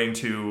is going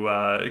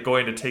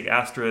to take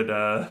Astrid,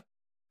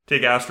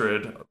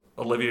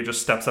 Olivia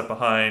just steps up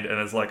behind and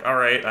is like, "All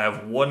right, I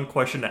have one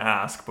question to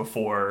ask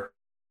before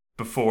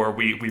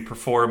we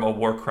perform a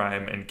war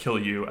crime and kill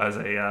you as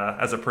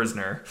a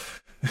prisoner."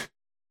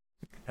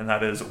 And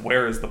that is,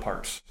 where is the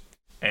part?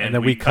 And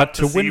then we cut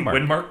to see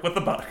Winmark.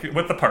 Winmark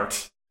with the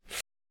part.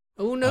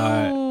 Oh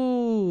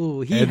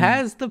no, he and-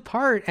 has the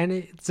part, and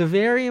it's a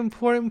very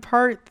important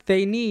part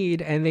they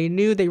need, and they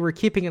knew they were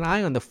keeping an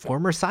eye on the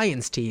former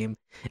science team,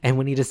 and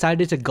when he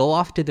decided to go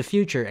off to the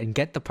future and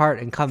get the part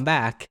and come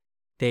back,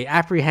 they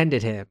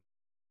apprehended him.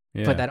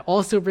 Yeah. But that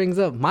also brings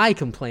up my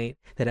complaint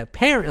that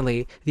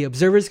apparently the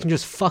observers can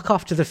just fuck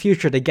off to the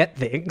future to get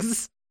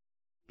things.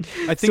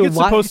 I think So it's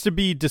why- supposed to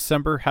be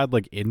December had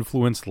like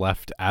influence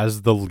left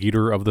as the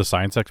leader of the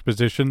science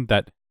expedition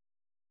that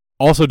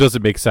also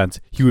doesn't make sense.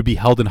 He would be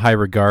held in high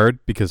regard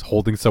because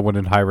holding someone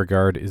in high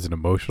regard is an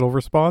emotional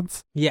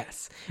response.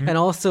 Yes, and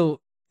also,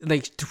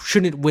 like,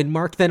 shouldn't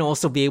Winmark then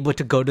also be able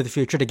to go to the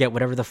future to get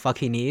whatever the fuck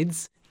he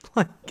needs?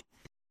 Like,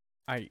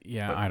 I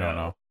But don't no.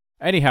 know.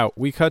 Anyhow,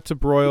 we cut to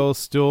Broyle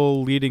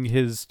still leading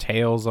his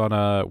tails on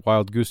a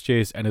wild goose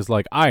chase and is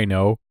like, I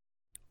know,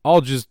 I'll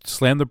just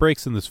slam the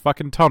brakes in this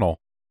fucking tunnel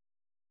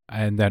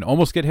and then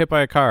almost get hit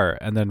by a car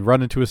and then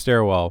run into a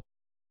stairwell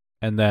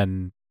and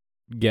then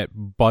get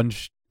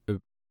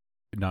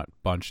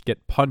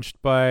get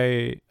punched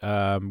by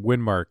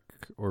Winmark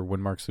or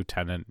Winmark's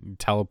lieutenant. He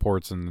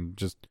teleports and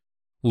just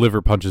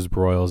liver punches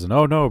Broyles and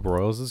oh no,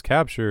 Broyles is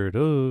captured.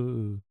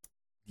 Ooh.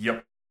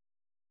 Yep.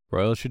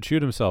 Broyle should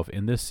shoot himself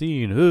in this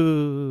scene.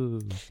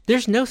 Ooh.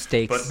 there's no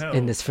stakes But no.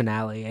 in this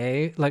finale,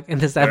 eh? Like, in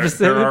this There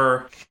episode.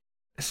 are.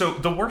 So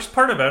the worst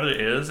part about it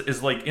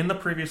is like in the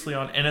previously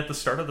on and at the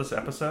start of this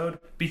episode,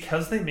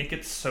 because they make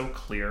it so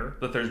clear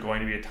that there's going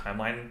to be a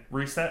timeline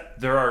reset,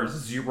 there are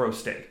zero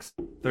stakes.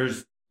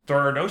 There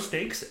are no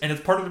stakes, and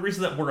it's part of the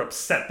reason that we're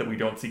upset that we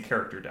don't see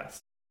character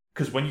deaths.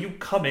 Because when you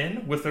come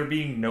in with there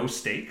being no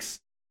stakes,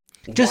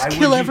 Just why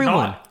kill would you everyone.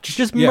 not?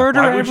 Just Yeah,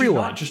 murder Why would you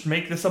everyone. not just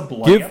make this a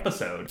bloody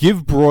episode?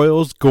 Give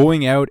Broyles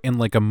going out in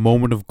like a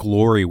moment of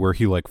glory where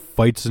he like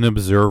fights an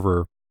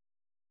observer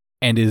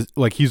and is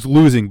like he's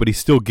losing but he's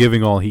still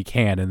giving all he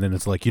can and then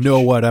it's like, you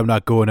know what, I'm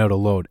not going out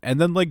alone. And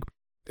then like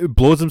it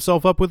blows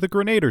himself up with a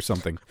grenade or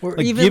something. Or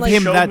Like even, give like,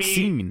 him show that me-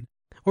 scene.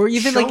 Or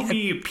even, Show like,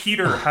 me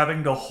Peter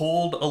having to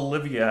hold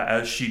Olivia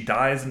as she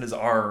dies in his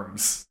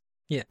arms.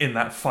 Yeah. In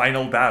that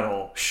final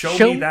battle. Show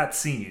Show- me that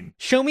scene.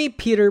 show me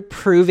Peter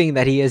proving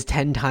that he is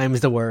 10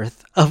 times the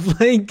worth of,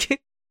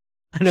 like,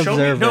 an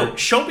observer.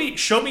 Show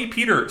me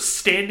Peter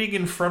standing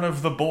in front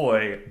of the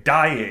boy,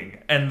 dying,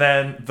 and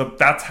then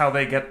that's how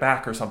they get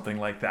back or something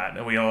like that.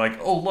 And we are like,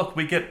 oh look,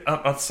 we get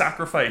a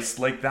sacrifice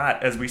like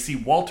that as we see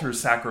Walter's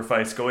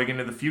sacrifice going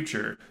into the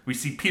future. We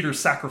see Peter's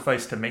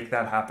sacrifice to make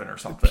that happen or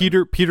something.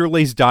 Peter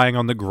lays dying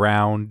on the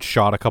ground,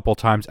 shot a couple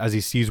times as he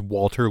sees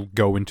Walter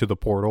go into the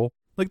portal.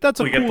 Like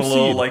that's a we cool get the scene.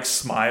 little like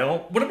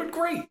smile. Would have been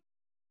great.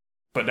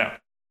 But no.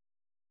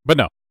 But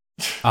no.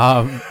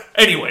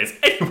 Anyways.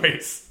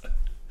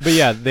 But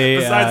yeah, they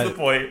Besides the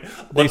point,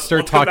 let's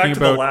start go back talking to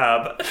the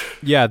lab.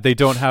 Yeah, they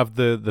don't have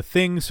the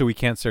thing, so we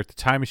can't start the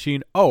time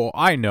machine. Oh,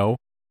 I know.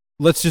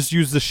 Let's just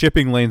use the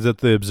shipping lanes that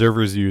the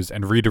observers use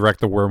and redirect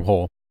the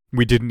wormhole.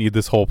 We didn't need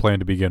this whole plan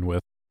to begin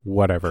with.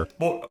 Whatever.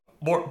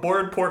 More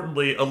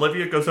importantly,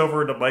 Olivia goes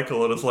over to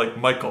Michael and is like,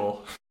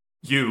 Michael,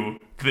 you,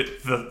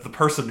 the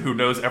person who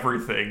knows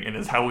everything and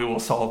is how we will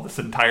solve this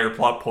entire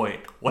plot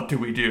point. What do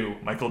we do?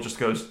 Michael just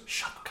goes,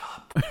 shut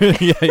up.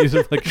 Yeah, he's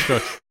just like,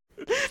 shush.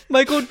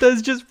 Michael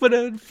does just put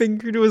a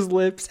finger to his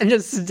lips and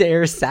just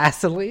stare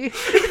sassily.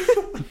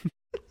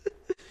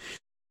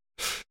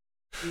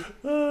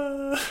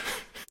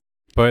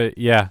 But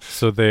yeah,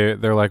 so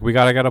they're like, we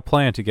got a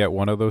plan to get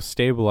one of those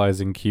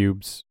stabilizing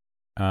cubes,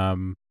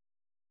 and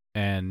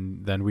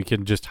then we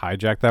can just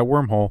hijack that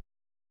wormhole.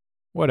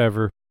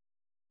 Whatever.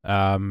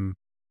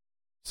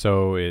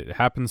 So it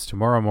happens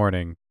tomorrow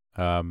morning.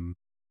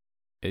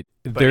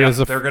 There is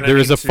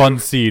a fun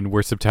scene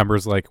where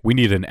September's like, we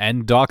need an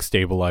end dock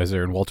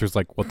stabilizer, and Walter's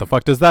like, what the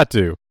fuck does that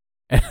do?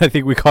 And I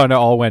think we kind of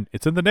all went,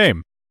 it's in the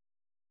name.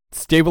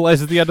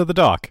 Stabilizes the end of the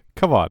dock.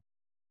 Come on.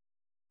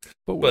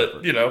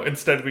 But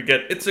instead we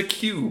get, it's a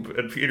cube,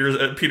 and Peter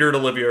and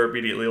Olivia are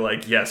immediately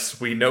like, yes,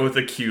 we know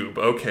the cube.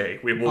 Okay,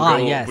 we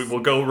will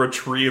go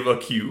retrieve a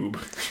cube.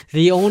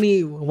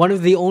 One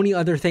of the only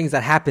other things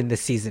that happened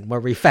this season where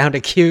we found a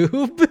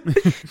cube.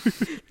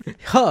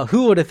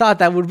 Who would have thought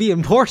that would be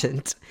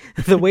important?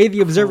 The way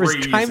the observers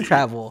time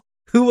travel.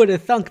 Who would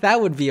have thunk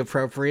that would be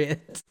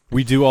appropriate?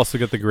 We do also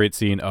get the great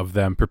scene of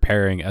them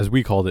preparing, as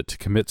we called it, to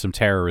commit some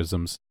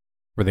terrorisms,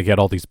 where they get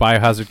all these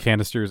biohazard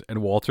canisters,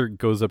 and Walter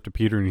goes up to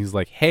Peter and he's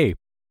like, hey,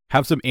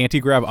 have some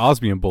anti-grav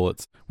osmium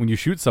bullets. When you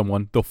shoot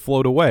someone, they'll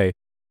float away.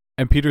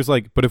 And Peter's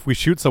like, but if we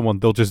shoot someone,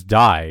 they'll just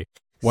die.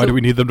 Why do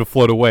we need them to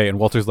float away? And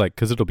Walter's like,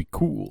 because it'll be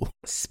cool.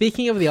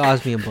 Speaking of the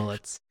osmium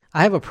bullets,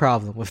 I have a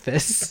problem with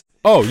this.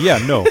 Oh, yeah,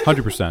 no,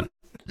 100%.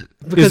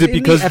 Is it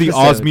because the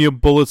osmium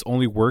bullets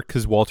only work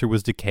because Walter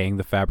was decaying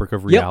the fabric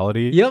of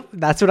reality? Yep,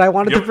 that's what I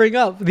wanted to bring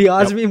up. The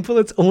osmium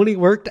bullets only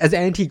worked as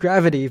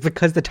anti-gravity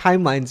because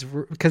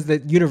because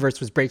the universe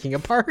was breaking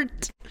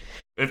apart.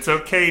 It's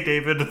okay,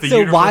 David. The so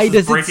universe why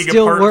does is breaking it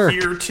still apart work?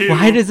 Here too.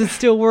 Why does it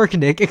still work,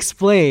 Nick?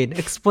 Explain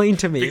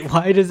to me.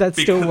 Why does that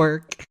still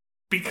work?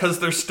 Because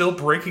they're still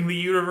breaking the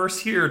universe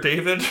here,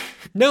 David.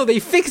 No, they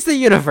fixed the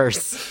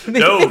universe.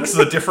 This is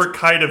a different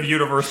kind of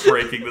universe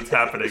breaking that's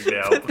happening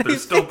now, but they're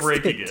still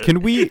breaking it.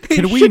 Can we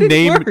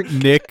name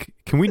Nick?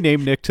 Can we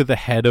name Nick to the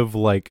head of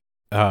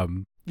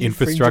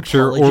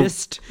infrastructure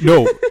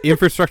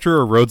infrastructure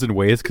or roads and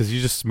ways, because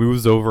he just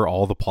smooths over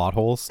all the plot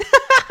holes?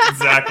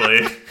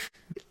 Exactly.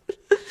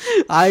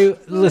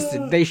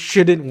 Listen, they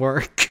shouldn't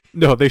work.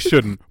 No, they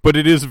shouldn't, but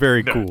it is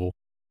very cool.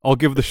 I'll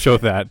give the show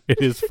that.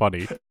 It is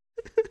funny.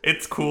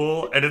 It's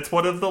cool, and it's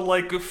one of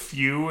the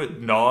few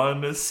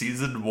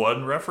non-season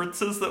 1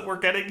 references that we're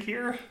getting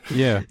here.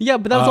 Yeah. Yeah,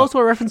 but that was also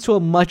a reference to a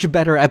much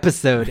better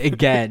episode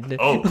again.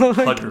 Oh,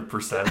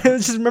 100%. I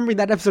was just remembering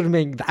that episode and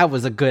being, that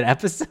was a good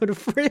episode of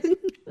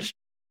Fringe.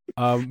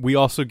 We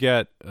also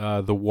get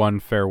the one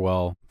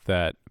farewell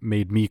that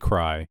made me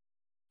cry.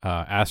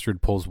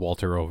 Astrid pulls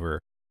Walter over,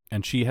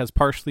 and she has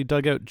partially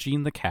dug out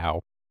Jean the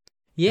cow.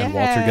 Yeah. And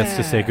Walter gets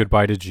to say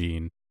goodbye to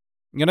Jean.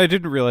 And I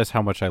didn't realize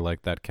how much I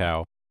liked that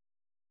cow.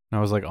 And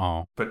I was like,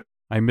 oh, but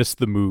I missed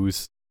the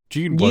moose.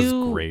 Jean was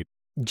great.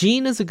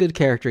 Jean is a good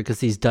character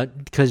because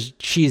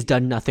she's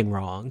done nothing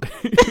wrong.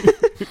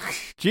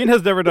 Jean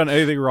has never done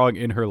anything wrong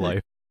in her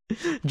life.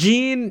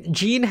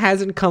 Jean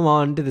hasn't come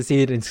on to the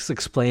scene and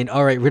explained,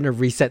 all right, we're going to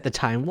reset the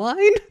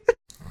timeline.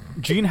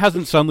 Jean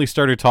hasn't suddenly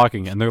started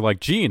talking, and they're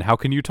like, Jean, how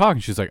can you talk?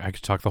 And she's like, I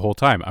could talk the whole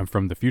time. I'm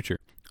from the future.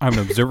 I'm an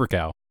observer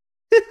cow.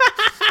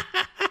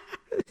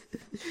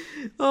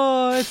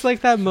 Oh, it's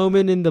like that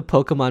moment in the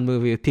Pokemon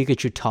movie where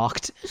Pikachu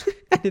talked.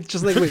 And it's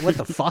just like, wait, what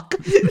the fuck?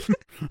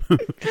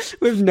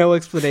 With no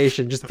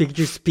explanation, just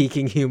Pikachu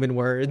speaking human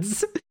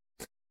words.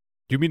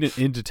 You mean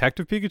in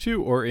Detective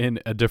Pikachu or in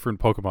a different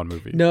Pokemon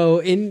movie?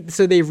 No,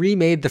 so they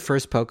remade the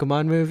first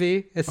Pokemon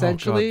movie,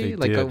 essentially,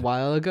 God, a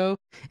while ago.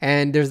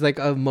 And there's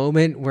a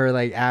moment where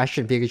Ash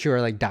and Pikachu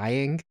are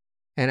dying.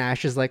 And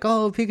Ash is like,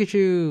 oh,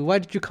 Pikachu, why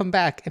did you come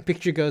back? And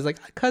Pikachu goes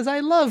because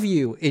I love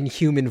you, in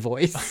human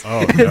voice.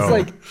 Oh, no. It's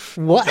like,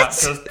 what? That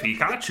says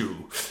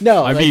Pikachu.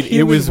 No, I mean,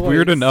 it was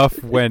weird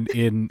enough when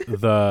in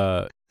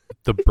the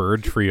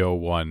Bird Trio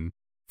one,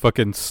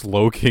 fucking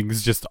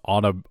Slowking's just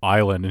on an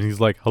island, and he's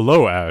like,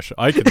 hello, Ash,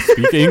 I can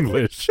speak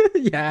English.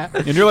 Yeah.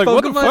 And you're like,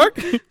 what the fuck?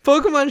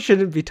 Pokemon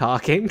shouldn't be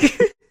talking.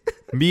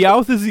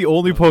 Meowth is the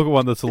only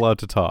Pokemon that's allowed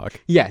to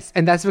talk. Yes,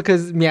 and that's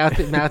because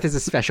Meowth is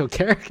a special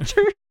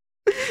character.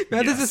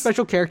 Meowth is a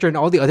special character, and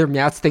all the other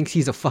Meowths thinks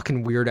he's a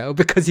fucking weirdo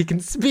because he can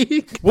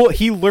speak. Well,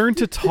 he learned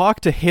to talk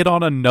to hit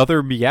on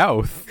another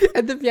Meowth.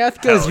 And the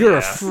Meowth goes, you're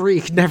a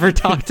freak, never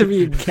talk to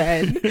me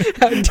again.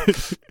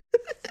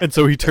 And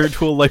so he turned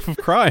to a life of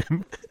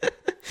crime.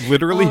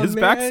 Literally his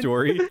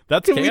backstory.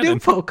 That's Can canon. we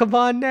do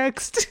Pokemon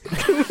next?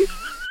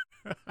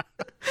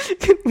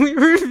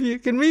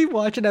 Can we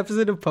watch an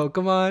episode of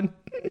Pokemon?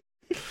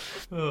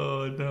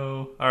 Oh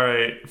no! All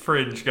right,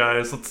 Fringe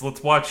guys,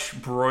 let's watch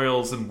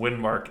Broyles and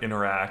Windmark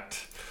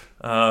interact.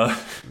 Oh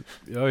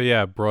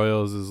yeah,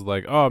 Broyles is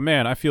like, oh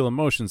man, I feel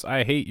emotions.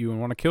 I hate you and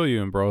want to kill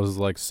you. And Broyles is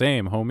like,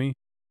 same, homie.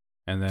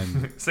 And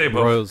then same.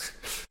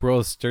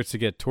 Broyles starts to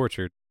get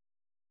tortured,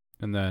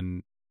 and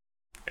then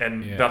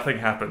nothing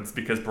happens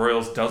because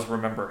Broyles does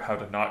remember how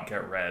to not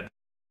get red.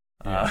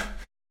 Yeah.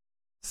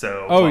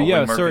 So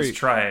Windmark is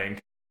trying.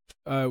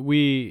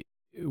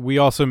 We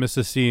also miss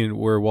a scene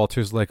where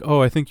Walter's like,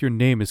 oh, I think your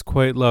name is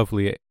quite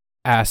lovely.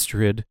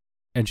 Astrid,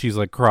 and she's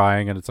like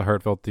crying, and it's a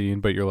heartfelt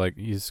scene, but you're like,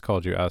 he's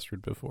called you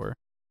Astrid before.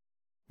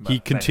 He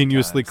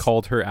continuously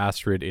called her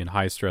Astrid in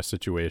high-stress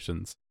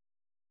situations.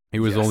 It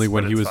was only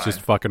when he was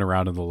just fucking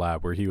around in the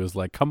lab where he was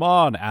like, come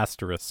on,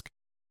 asterisk.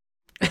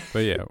 But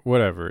yeah,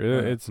 whatever.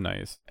 It's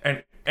nice.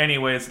 And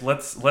anyways,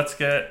 let's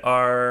get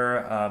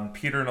our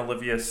Peter and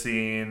Olivia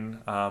scene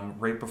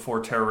right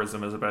before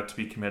terrorism is about to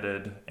be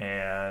committed,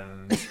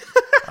 and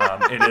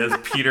it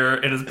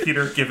is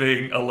Peter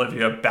giving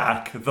Olivia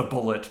back the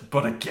bullet,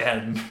 but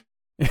again.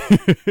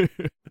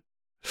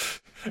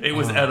 It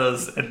was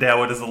Edda's, and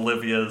now it is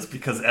Olivia's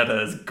because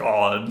Edda is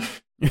gone.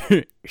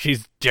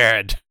 She's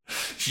dead.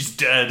 She's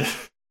dead.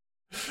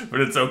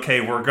 But it's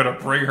okay, we're gonna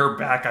bring her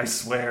back, I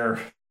swear.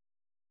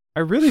 I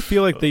really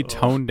feel like they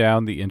toned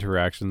down the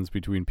interactions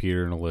between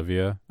Peter and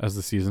Olivia as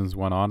the seasons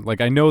went on.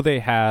 Like, I know they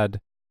had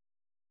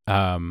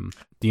the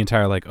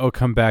entire, like, oh,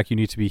 come back, you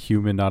need to be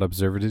human, not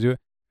observer to do it.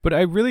 But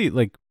I really,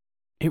 like,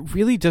 it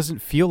really doesn't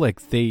feel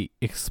like they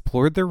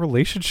explored their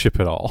relationship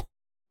at all.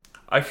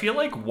 I feel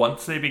like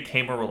once they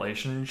became a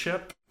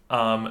relationship,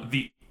 once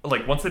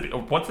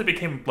they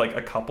became like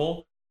a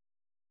couple,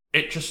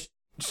 it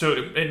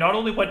not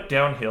only went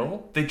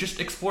downhill, they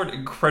just explored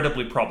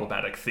incredibly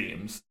problematic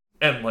themes,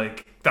 and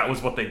like that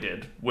was what they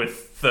did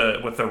with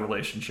their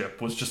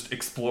relationship, was just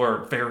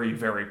explore very,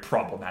 very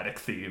problematic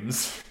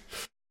themes.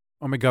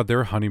 Oh my god,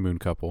 they're a honeymoon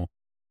couple.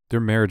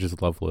 Their marriage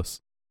is loveless.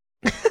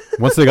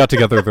 Once they got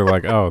together, they're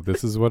like, oh,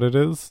 this is what it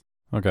is?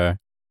 Okay.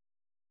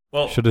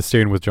 Well, should have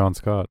stayed with John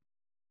Scott.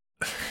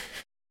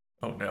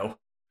 Oh no.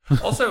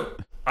 Also,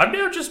 I'm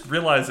now just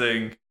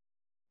realizing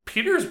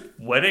Peter's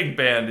wedding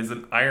band is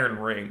an iron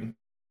ring.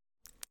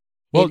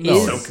 Well, I'm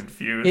so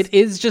confused. It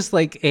is just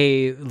like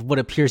what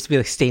appears to be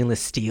like stainless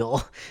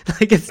steel.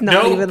 Like it's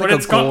not even like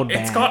a gold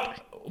band.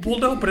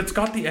 But it's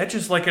got the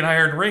edges like an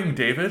iron ring,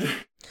 David.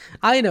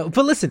 I know,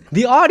 but listen,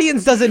 the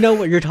audience doesn't know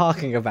what you're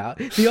talking about.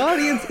 The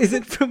audience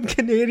isn't from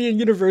Canadian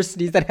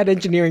universities that had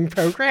engineering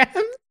programs.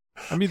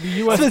 I mean, the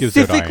U.S. gives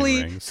it iron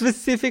rings.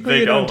 Specifically,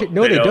 they don't.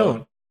 They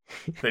don't.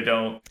 They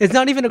don't. It's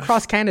not even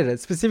across Canada.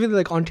 It's specifically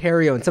like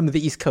Ontario and some of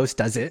the East Coast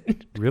does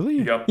it.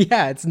 Really? Yep.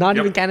 Yeah, it's not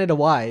even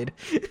Canada-wide.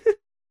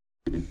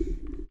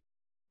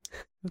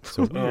 That's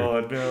so weird.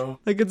 Oh, no.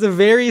 Like, it's a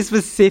very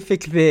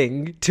specific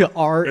thing to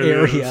our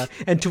area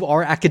and to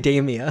our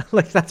academia.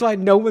 Like, that's why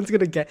no one's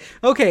gonna get...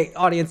 Okay,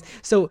 audience.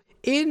 So,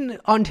 in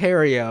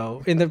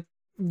Ontario,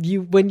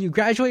 when you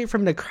graduate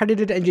from an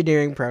accredited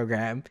engineering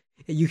program,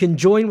 you can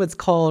join what's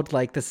called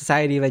like the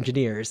Society of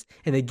Engineers,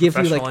 and they give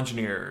you like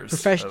engineers.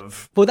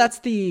 Well, that's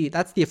the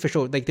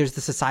official. Like, there's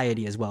the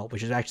society as well,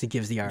 which actually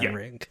gives the iron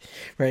ring,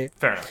 right?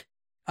 Fair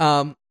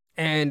enough.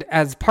 And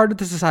as part of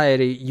the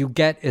society, you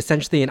get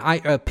essentially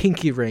a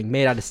pinky ring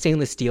made out of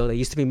stainless steel that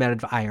used to be made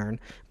out of iron,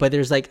 but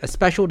there's like a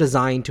special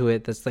design to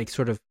it that's like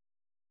sort of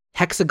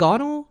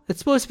hexagonal. It's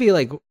supposed to be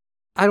like,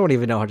 I don't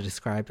even know how to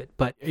describe it,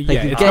 but like,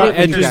 yeah, you get it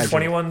when you there's graduate.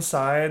 21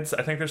 sides.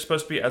 I think there's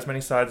supposed to be as many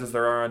sides as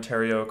there are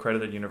Ontario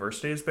accredited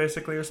universities,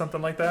 basically, or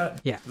something like that.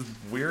 Yeah, it's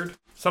weird.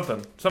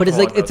 Something. But it's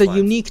like along it's those a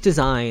lines. unique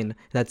design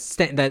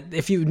that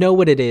if you know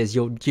what it is,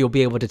 you'll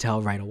be able to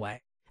tell right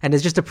away. And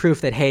it's just a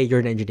proof that, hey, you're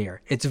an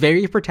engineer. It's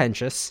very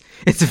pretentious.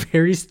 It's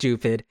very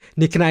stupid.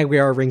 Nick and I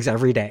wear our rings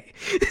every day.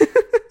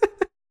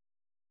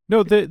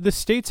 No, the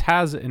States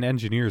has an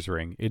engineer's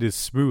ring. It is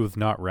smooth,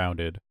 not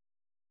rounded.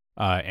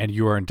 And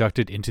you are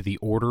inducted into the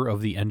Order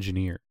of the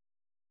Engineer.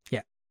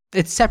 Yeah.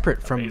 It's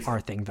separate from our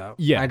thing, though.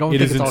 Yeah, I don't it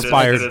think is it's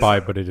inspired by,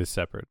 but it is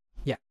separate.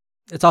 Yeah.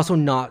 It's also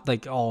not,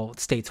 like, all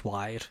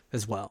stateswide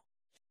as well.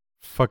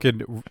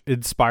 Fucking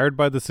inspired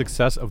by the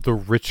success of the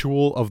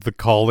ritual of the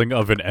calling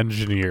of an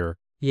engineer.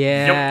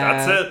 Yeah. Yep,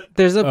 that's it.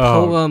 There's a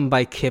poem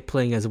by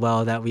Kipling as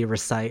well that we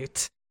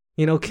recite.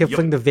 You know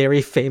Kipling, the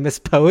very famous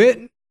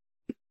poet?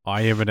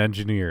 I am an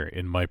engineer.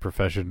 In my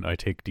profession, I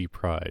take deep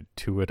pride.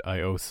 To it, I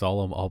owe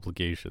solemn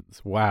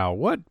obligations. Wow,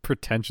 what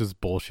pretentious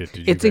bullshit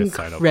did you guys sign up for?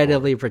 It's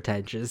incredibly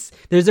pretentious.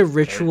 There's a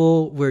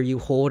ritual where you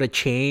hold a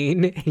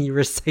chain and you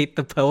recite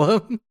the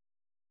poem.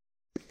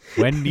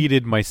 When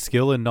needed, my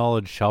skill and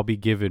knowledge shall be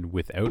given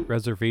without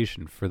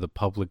reservation for the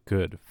public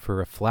good, for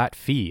a flat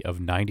fee of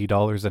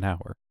 $90 an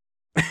hour.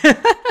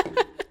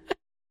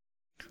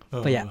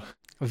 But yeah,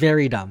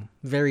 very dumb.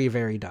 Very,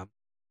 very dumb.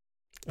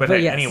 But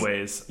hey, yes,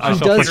 anyways, he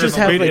does just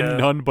have like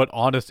none but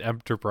honest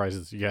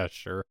enterprises. Yeah,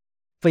 sure.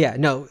 But yeah,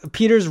 no,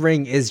 Peter's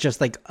ring is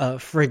just like a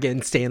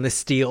friggin' stainless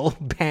steel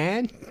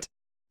band.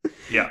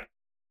 Yeah.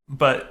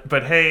 But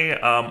hey,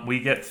 we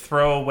get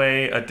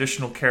throwaway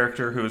additional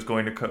character who is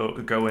going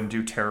to go and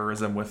do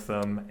terrorism with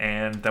them,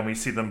 and then we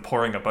see them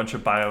pouring a bunch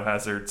of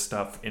biohazard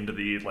stuff into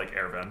the like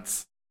air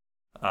vents,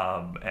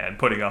 and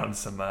putting on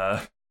some.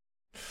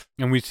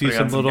 And we see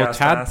some little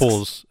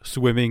tadpoles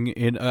swimming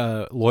in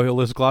a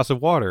Loyalist glass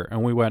of water,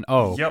 and we went,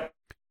 "Oh, yep.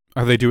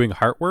 Are they doing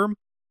heartworm?"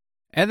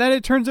 And then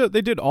it turns out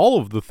they did all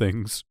of the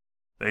things.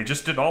 They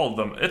just did all of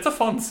them. It's a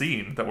fun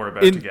scene that we're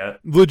about to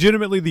get.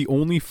 Legitimately, the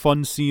only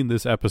fun scene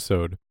this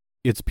episode.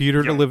 It's Peter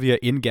and Olivia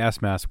in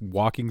gas masks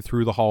walking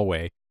through the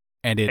hallway,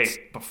 and it's...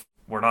 Hey,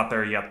 We're not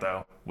there yet,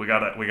 though. We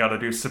gotta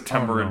do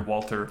September Oh, no. and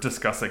Walter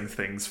discussing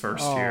things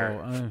first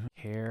here.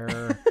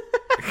 Hair.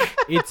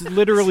 It's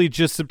literally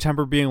just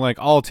September being like,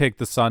 I'll take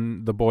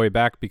the boy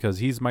back because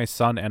he's my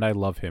son and I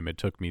love him. It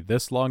took me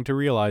this long to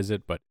realize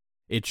it, but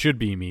it should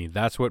be me.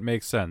 That's what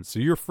makes sense. So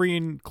you're free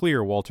and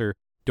clear, Walter.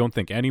 Don't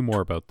think any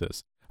more about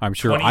this. I'm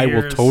sure 20 I will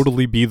years.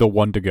 totally be the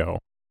one to go.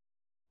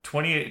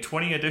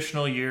 20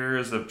 additional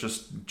years of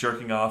just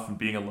jerking off and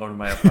being alone in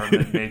my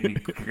apartment made me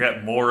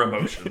get more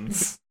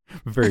emotions.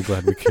 I'm very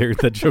glad we carried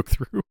that joke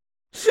through.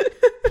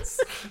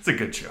 It's a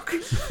good joke.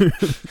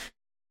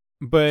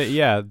 But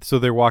yeah, so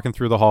they're walking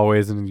through the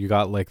hallways and you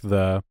got like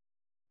the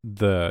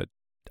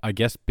I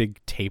guess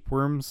big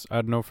tapeworms, I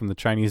don't know, from the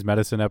Chinese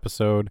medicine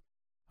episode.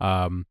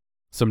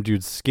 Some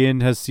dude's skin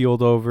has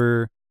sealed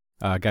over.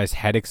 Guy's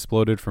head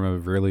exploded from a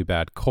really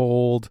bad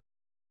cold.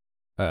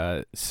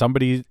 One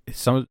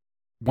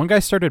guy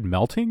started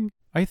melting,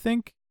 I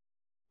think.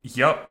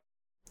 Yep.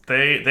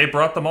 They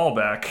brought them all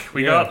back.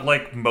 We got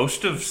like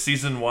most of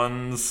season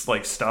 1's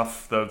like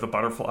stuff, the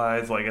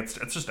butterflies, like it's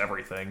just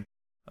everything.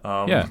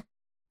 Yeah.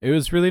 It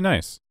was really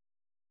nice.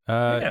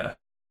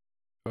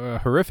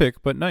 Horrific,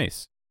 but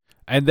nice.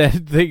 And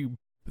then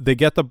they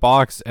get the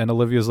box and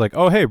Olivia's like,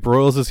 "Oh, hey,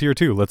 Broyles is here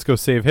too. Let's go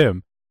save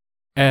him."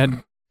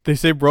 And they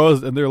say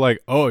Broyles and they're like,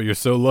 "Oh, you're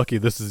so lucky.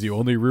 This is the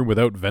only room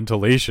without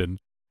ventilation."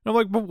 And I'm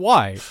like, "But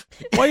why?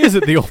 Why is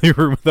it the only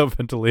room without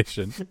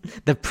ventilation?"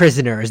 The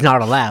prisoner is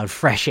not allowed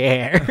fresh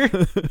air.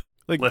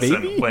 Like,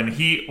 Listen, baby? when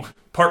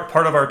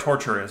part of our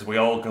torture is we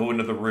all go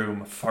into the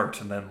room,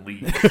 fart, and then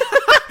leave.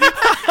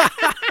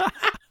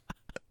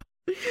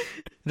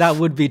 That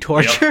would be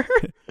torture.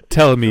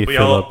 Tell me, We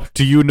Philip, all-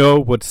 do you know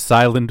what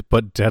silent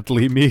but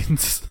deadly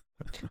means?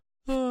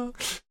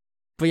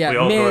 But yeah, We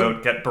all man, go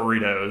out, get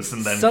burritos,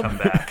 and then Some- come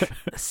back.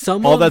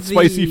 some All of that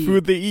spicy the-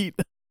 food they eat.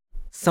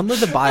 Some of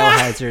the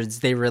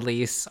biohazards they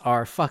release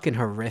are fucking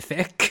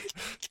horrific.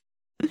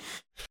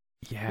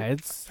 Yeah,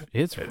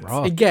 it's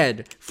rough.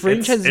 Again, Fringe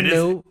It's- has it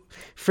is-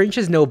 Fringe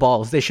has no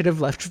balls. They should have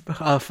left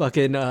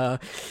fucking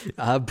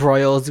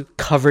Broyles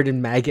covered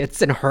in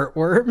maggots and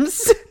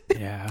heartworms.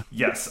 Yeah.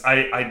 Yes,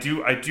 I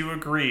do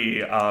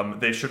agree.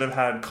 They should have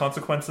had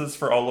consequences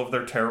for all of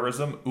their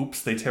terrorism.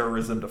 Oops, they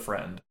terrorismed a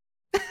friend.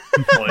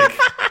 Like,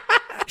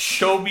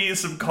 show me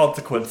some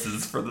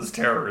consequences for this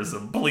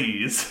terrorism,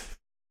 please.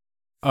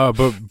 But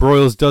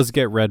Broyles does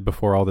get red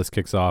before all this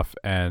kicks off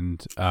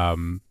and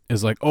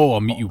is like, "Oh,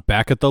 I'll meet you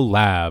back at the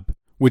lab,"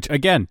 which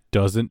again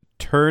doesn't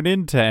turn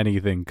into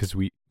anything because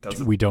we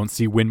don't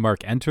see Windmark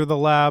enter the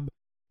lab.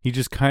 He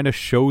just kind of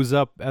shows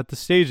up at the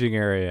staging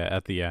area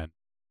at the end.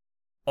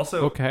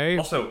 Also, Okay.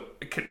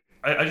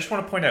 I just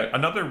want to point out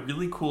another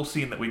really cool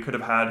scene that we could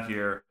have had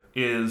here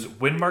is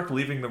Windmark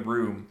leaving the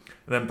room,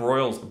 and then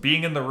Broyles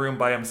being in the room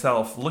by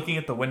himself, looking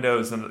at the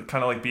windows and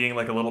kind of like being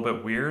like a little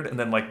bit weird, and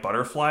then like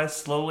butterflies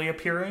slowly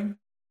appearing.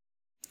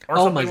 Or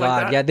Oh my something like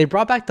god, that. yeah, they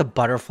brought back the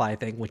butterfly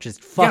thing, which is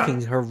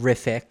fucking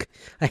horrific.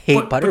 I hate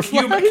But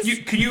butterflies.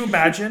 can you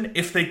imagine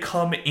if they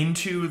come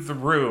into the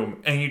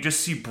room and you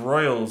just see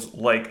Broyles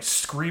like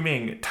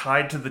screaming,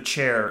 tied to the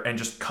chair, and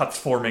just cuts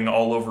forming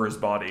all over his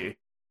body,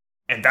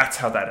 and that's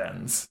how that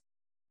ends.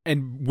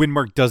 And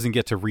Windmark doesn't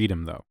get to read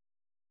him though.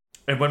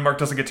 And when Mark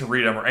doesn't get to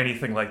read him or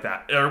anything like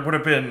that, it would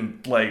have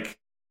been like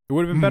It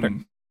would have been better.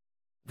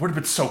 would have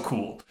been so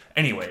cool.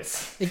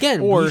 Anyways,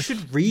 Again, Or we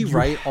should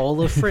rewrite all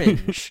of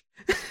Fringe.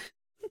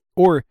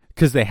 Or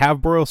because they have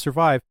Broyles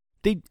survive,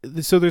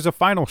 so there's a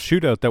final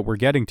shootout that we're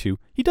getting to.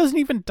 He doesn't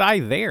even die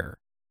there.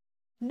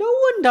 No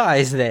one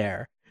dies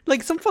there.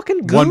 Like some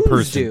fucking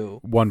goons do.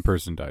 One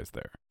person dies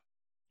there.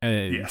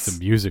 And Yes. it's a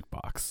music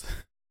box.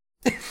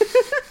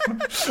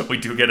 we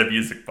do get a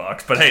music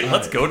box, but hey,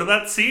 let's go to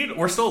that scene.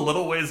 We're still a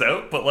little ways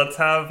out, but let's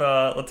have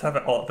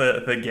all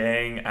the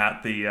gang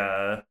at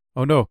the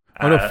Oh no!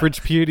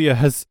 Fridgepedia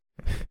has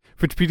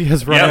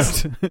run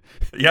Yes. out.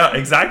 yeah,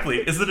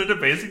 exactly. Isn't it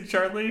amazing,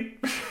 Charlie?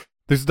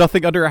 There's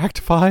nothing under Act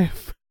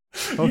 5.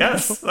 Oh,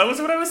 yes, that was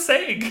what I was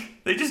saying.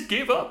 They just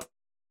gave up.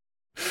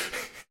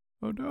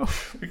 Oh no!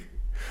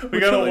 We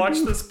gotta shall I watch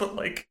do? this, but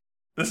like,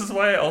 this is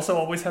why I also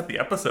always have the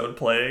episode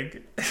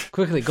playing.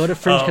 Quickly, go to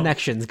Fringe Um,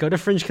 Connections. Go to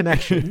Fringe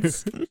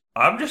Connections.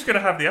 I'm just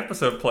gonna have the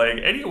episode playing.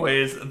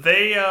 Anyways,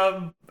 they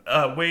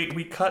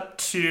we cut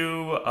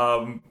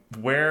to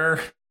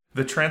where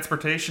the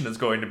transportation is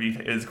going to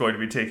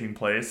be taking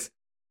place.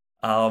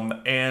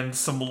 And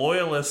some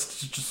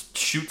loyalists just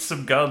shoot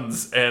some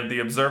guns, and the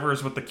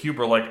observers with the cube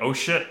are like, "Oh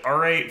shit! All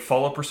right,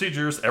 follow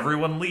procedures.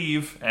 Everyone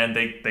leave," and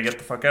they get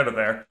the fuck out of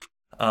there.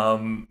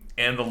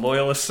 And the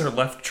loyalists are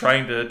left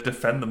trying to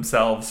defend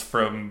themselves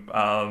from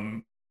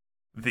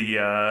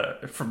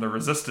the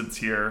resistance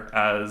here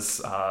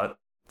as a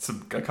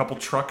couple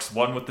trucks,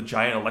 one with the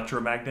giant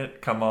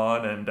electromagnet, come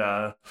on and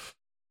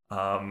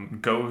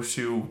go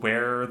to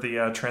where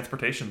the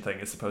transportation thing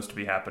is supposed to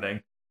be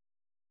happening.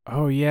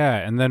 Oh yeah,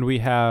 and then we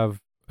have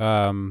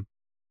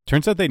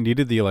Turns out they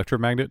needed the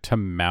electromagnet to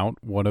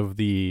mount one of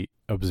the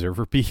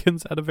observer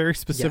beacons at a very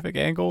specific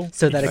angle.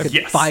 So that it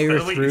could fire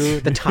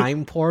through the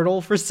time portal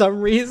for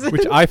some reason.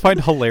 Which I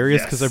find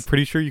hilarious because I'm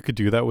pretty sure you could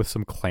do that with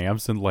some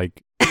clamps and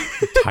like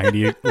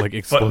tiny like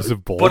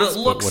explosive bolts. But it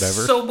looks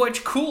whatever. so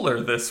much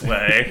cooler this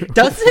way.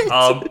 Does it?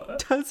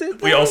 Does it?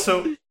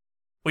 Though?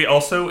 We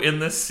also in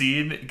this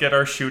scene get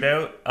our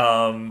shootout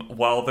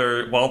while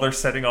they're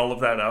setting all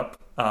of that up.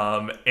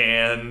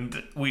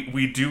 And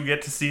we do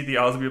get to see the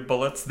osmium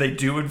bullets. They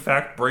do in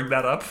fact bring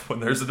that up when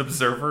there's an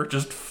observer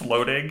just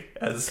floating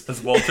as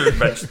Walter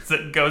mentions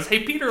it and goes, "Hey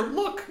Peter,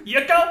 look,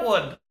 you got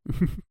one."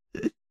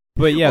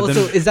 But yeah,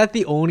 also, is that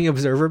the only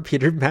observer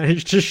Peter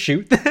managed to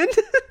shoot then?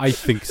 I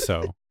think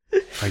so.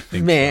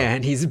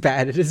 Man, he's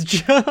bad at his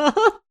job.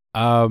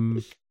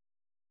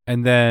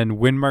 And then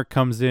Windmark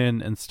comes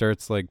in and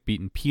starts like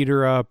beating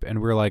Peter up,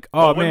 and we're like,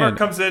 "Oh man!" Windmark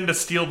comes in to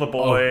steal the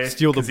boy.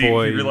 He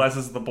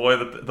realizes the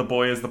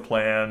boy is the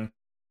plan.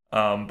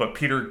 But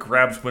Peter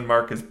grabs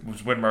Windmark as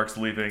Windmark's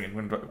leaving,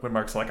 and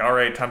Windmark's like, "All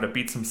right, time to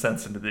beat some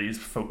sense into these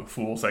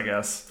fools, I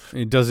guess."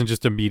 It doesn't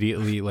just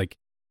immediately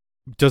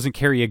doesn't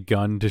carry a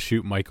gun to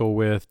shoot Michael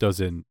with,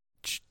 doesn't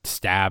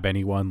stab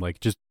anyone,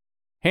 just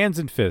hands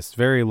and fists.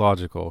 Very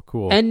logical.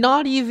 Cool. And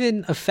not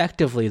even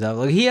effectively, though.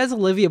 Like, he has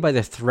Olivia by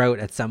the throat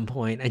at some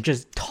point and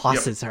just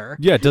tosses her.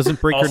 Yeah, doesn't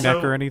break her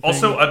neck or anything.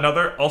 Also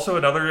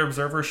another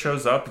observer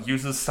shows up,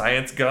 uses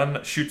science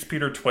gun, shoots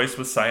Peter twice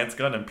with science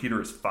gun, and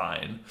Peter is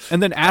fine.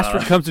 And then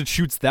Astrid comes and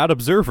shoots that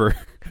observer.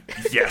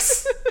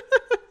 Yes.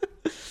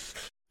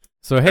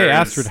 So, hey,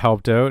 Astrid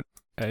helped out.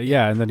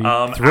 Yeah, and then he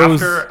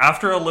throws...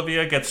 After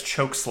Olivia gets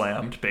choke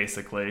slammed,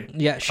 basically.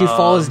 Yeah, she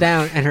falls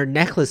down and her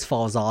necklace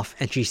falls off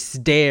and she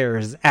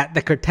stares at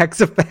the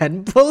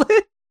Cortexiphan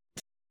bullet.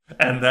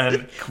 And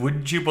then,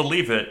 wouldn't you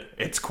believe it,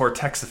 it's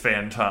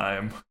Cortexiphan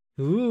time.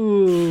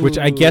 Ooh. Which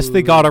I guess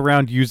they got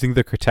around using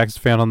the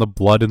Cortexiphan on the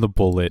blood in the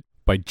bullet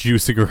by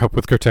juicing her up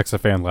with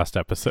Cortexiphan last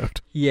episode.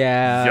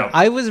 Yeah, yep.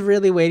 I was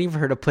really waiting for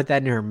her to put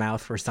that in her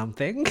mouth or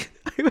something.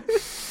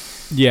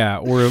 Yeah,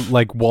 or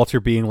like Walter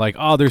being like,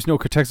 "Oh, there's no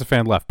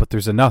Cortexiphan left, but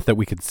there's enough that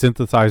we could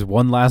synthesize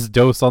one last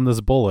dose on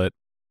this bullet."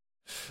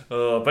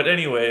 But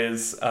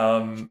anyways,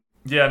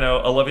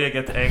 Olivia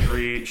gets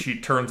angry. She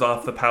turns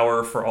off the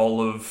power for all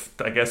of,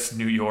 I guess,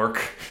 New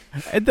York.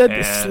 And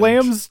then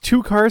slams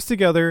two cars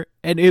together,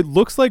 and it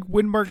looks like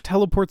Windmark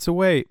teleports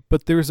away,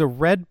 but there's a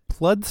red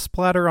blood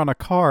splatter on a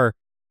car,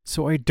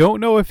 so I don't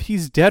know if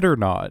he's dead or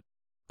not.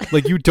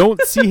 Like, you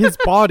don't see his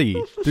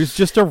body. There's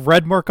just a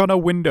red mark on a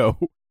window.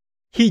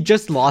 He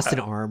just lost an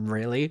arm,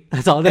 really.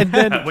 That's all that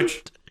happened.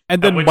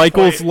 And then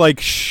Michael's like,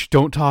 "Shh,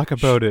 don't talk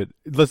about it.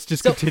 Let's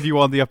just continue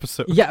on the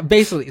episode." Yeah,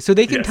 basically. So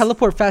they can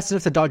teleport fast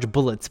enough to dodge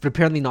bullets, but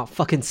apparently not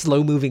fucking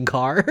slow-moving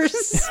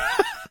cars.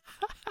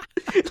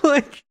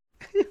 Like,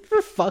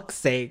 for fuck's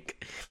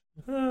sake.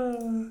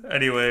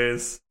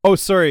 Anyways. Oh,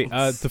 sorry.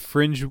 The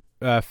Fringe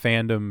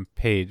fandom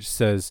page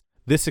says,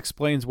 "This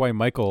explains why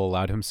Michael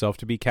allowed himself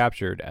to be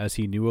captured, as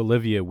he knew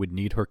Olivia would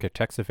need her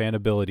Cortexiphan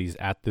abilities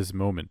at this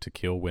moment to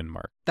kill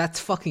Windmark."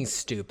 That's fucking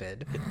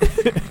stupid.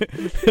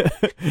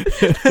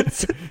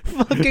 That's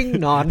fucking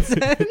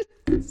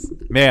nonsense.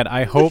 Man,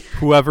 I hope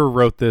whoever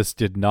wrote this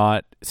did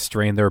not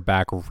strain their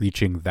back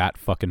reaching that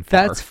fucking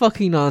far. That's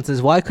fucking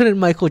nonsense. Why couldn't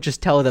Michael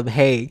just tell them,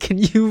 "Hey, can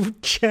you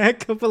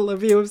check up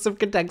Olivia with some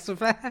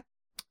Cortexiphan?"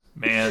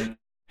 Man.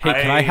 Hey,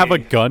 can I have a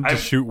gun to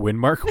shoot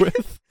Windmark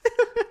with?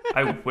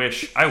 I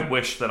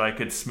wish that I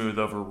could smooth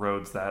over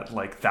roads that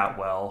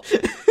well.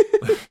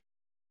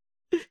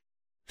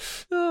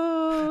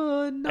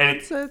 Oh,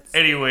 nonsense.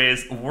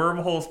 Anyways,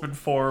 Wormhole's been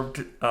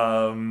formed.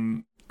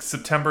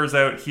 September's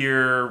out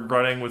here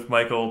running with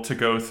Michael to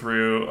go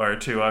through,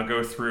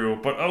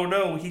 but oh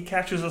no, he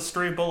catches a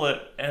stray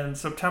bullet and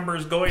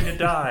September's going to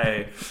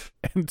die.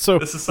 And so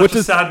this is such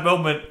a sad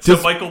moment.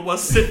 So Michael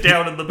must sit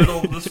down in the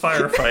middle of this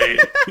firefight.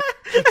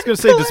 I was gonna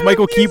say, does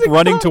Michael keep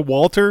running to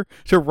Walter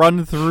to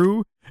run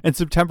through? And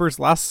September's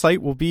last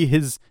sight will be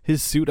his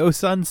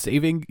pseudo-son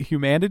saving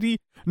humanity?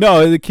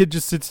 No, the kid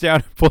just sits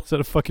down and pulls out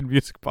a fucking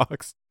music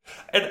box.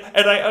 And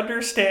I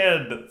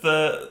understand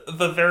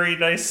the very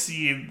nice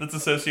scene that's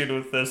associated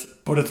with this,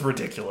 but it's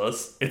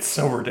ridiculous. It's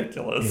so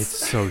ridiculous.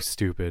 It's so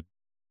stupid.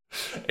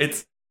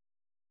 It's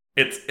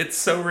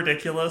so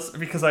ridiculous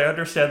because I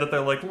understand that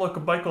they're like,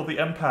 look, Michael the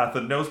empath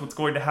and knows what's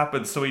going to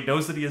happen, so he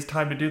knows that he has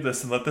time to do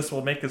this and that this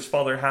will make his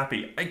father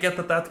happy. I get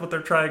that that's what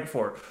they're trying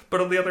for.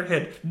 But on the other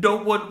hand, no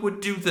one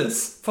would do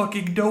this.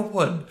 Fucking no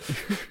one.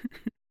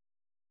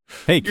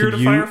 Hey, you're in a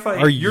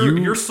firefight.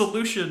 Your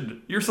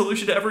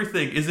solution to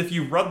everything is if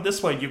you run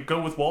this way, you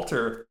go with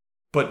Walter.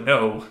 But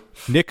no.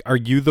 Nick, are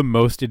you the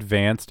most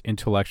advanced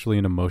intellectually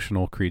and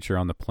emotional creature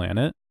on the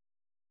planet?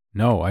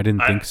 No, I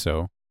didn't think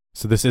so.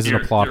 So this isn't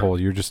a plot hole.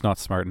 You're just not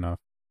smart enough.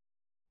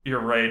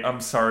 You're right.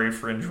 I'm sorry,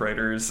 Fringe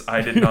writers.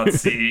 I did not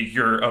see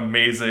your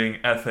amazing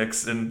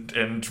ethics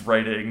and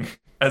writing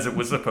as it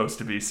was supposed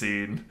to be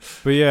seen.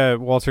 But yeah,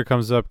 Walter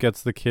comes up,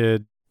 gets the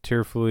kid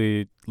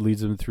tearfully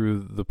leads him through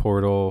the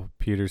portal.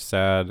 Peter's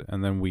sad,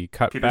 and then we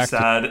cut Peter's back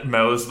sad,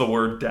 mouths the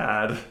word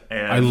dad,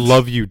 and I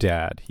love you,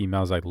 Dad. He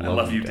mouths, I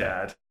love you,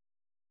 Dad.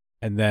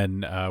 And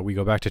then we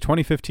go back to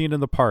 2015 in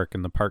the park,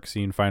 and the park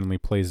scene finally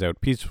plays out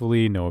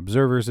peacefully. No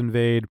observers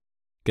invade.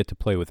 Get to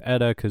play with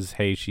Edda because,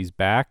 hey, she's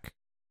back.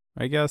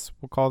 I guess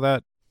we'll call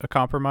that a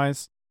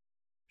compromise.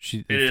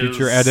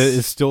 Future Edda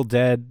is still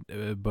dead,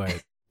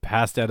 but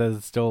past Edda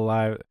is still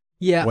alive.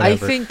 Yeah,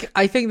 Whatever.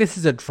 I think this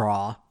is a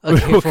draw.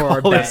 Okay, for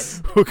our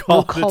bet. We'll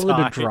call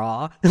it a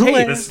draw.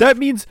 Hey, that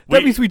means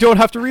we don't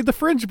have to read the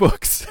Fringe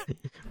books.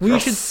 We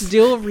should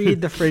still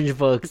read the Fringe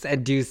books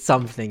and do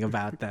something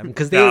about them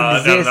because they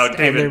exist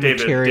and they're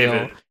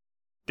material.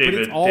 But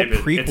it's all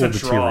prequel it's a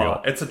material.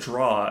 Draw. It's a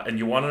draw, and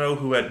you want to know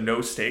who had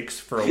no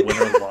stakes for a win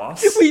or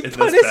loss? We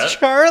punished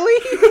Charlie.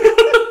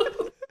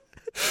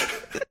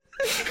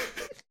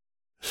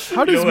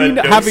 How does me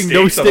having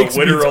no stakes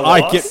means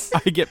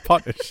I get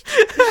punished?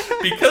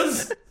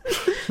 Because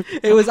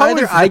it was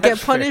either I get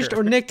punished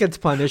or Nick gets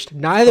punished.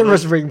 Neither of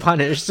us are being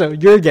punished, so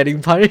you're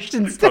getting punished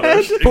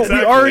instead. But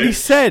we already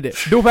said,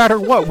 no matter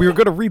what, we were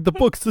going to read the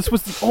books. This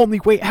was the only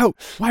way out.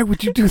 Why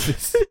would you do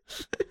this?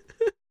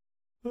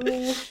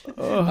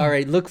 All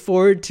right, look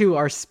forward to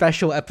our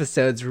special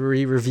episodes where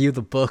we review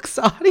the books,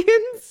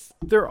 audience.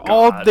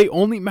 They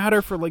only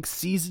matter for like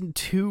season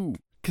 2.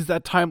 Because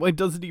that timeline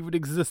doesn't even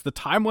exist. The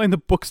timeline the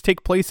books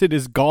take place in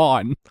is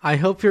gone. I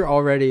hope you're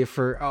all ready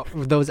for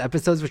those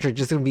episodes, which are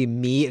just going to be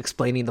me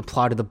explaining the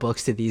plot of the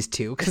books to these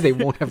two, because they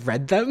won't have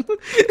read them.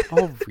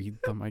 I'll read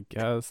them, I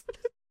guess.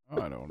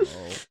 I don't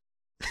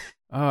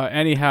know.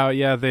 Anyhow,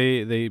 yeah,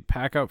 they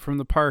pack up from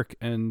the park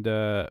and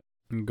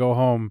go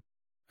home.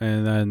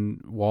 And then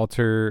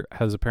Walter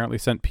has apparently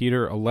sent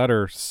Peter a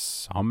letter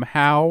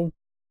somehow.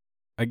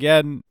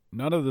 Again,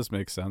 none of this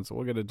makes sense.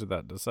 We'll get into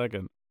that in a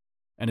second.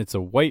 And it's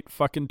a white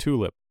fucking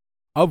tulip,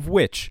 of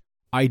which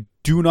I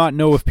do not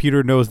know if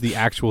Peter knows the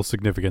actual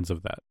significance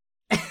of that.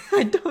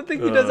 I don't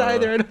think he does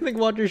either. I don't think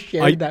Walter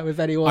shared that with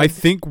anyone. I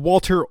think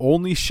Walter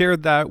only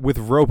shared that with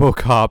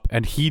RoboCop,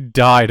 and he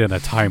died in a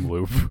time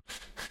loop.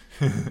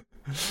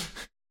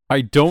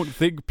 I don't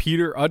think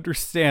Peter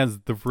understands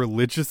the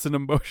religious and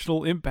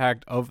emotional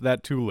impact of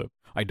that tulip.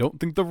 I don't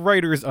think the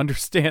writers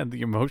understand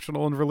the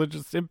emotional and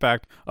religious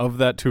impact of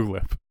that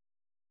tulip.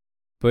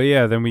 But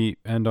yeah, then we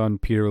end on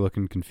Peter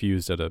looking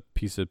confused at a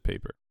piece of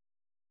paper.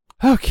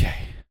 Okay.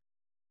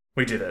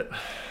 We did it.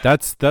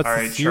 That's all the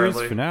right, series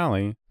Charlie.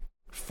 finale.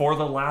 For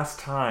the last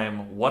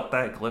time, what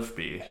that glyph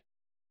be?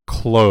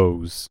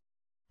 Close.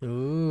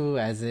 Ooh,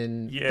 as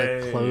in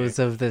Yay. the close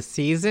of the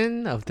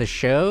season, of the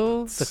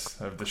show?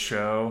 Of the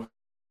show.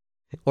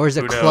 Or is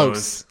it Who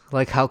close? knows?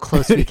 Like how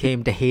close we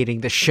came to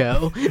hating the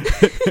show?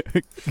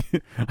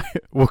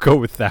 We'll go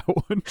with that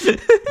one.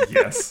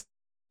 Yes.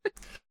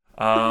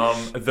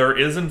 There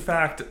is, in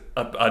fact,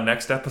 a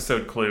next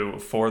episode clue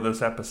for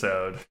this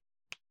episode.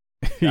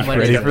 You What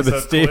ready is for this,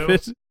 episode clue?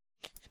 David?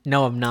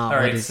 No, I'm not. All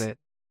What right. is it?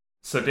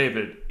 So,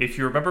 David, if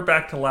you remember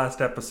back to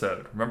last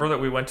episode, remember that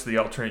we went to the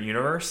alternate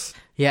universe?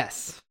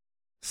 Yes.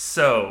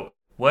 So,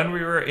 when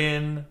we were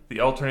in the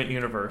alternate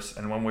universe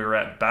and when we were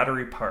at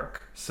Battery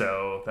Park,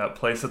 so that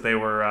place that they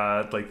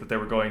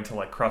were going to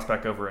like cross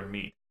back over and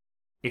meet,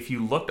 if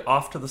you looked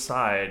off to the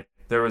side,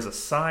 there was a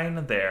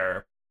sign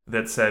there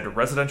that said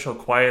residential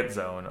quiet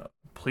zone,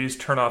 please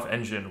turn off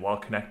engine while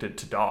connected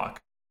to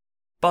dock.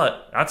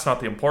 But that's not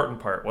the important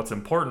part. What's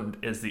important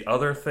is the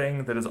other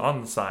thing that is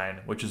on the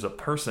sign, which is a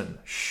person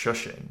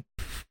shushing.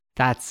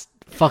 That's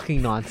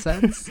fucking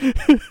nonsense.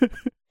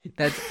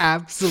 That's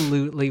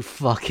absolutely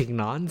fucking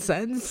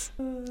nonsense.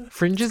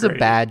 Fringe is a great.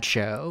 bad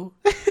show.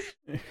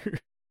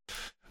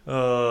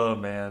 Oh,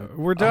 man.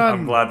 We're done.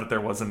 I'm glad that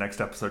there was a next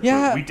episode.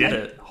 Yeah, We did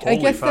it. Holy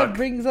I guess fuck. that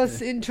brings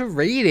us into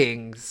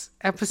ratings.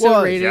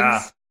 Episode ratings.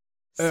 yeah.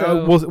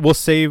 So, We'll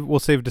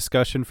save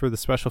discussion for the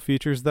special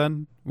features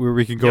then, where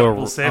we can go Yep,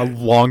 we'll a save-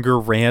 longer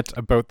rant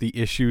about the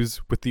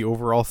issues with the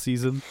overall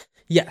season.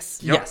 yes,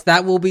 Yep. yes,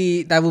 that will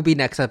be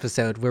next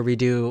episode where we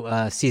do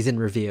season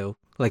review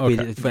like we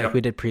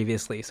did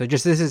previously. So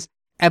this is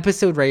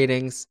episode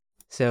ratings.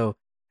 So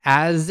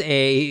as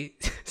a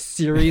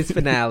series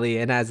finale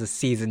and as a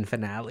season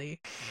finale,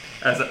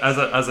 As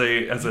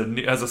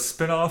a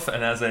spin-off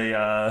and as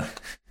a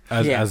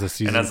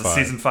season and as a 5.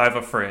 season 5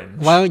 of Fringe.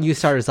 why don't you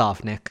start us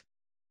off, Nick?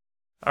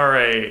 All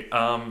right,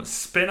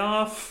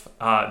 spin-off.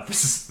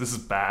 This is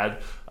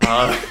bad.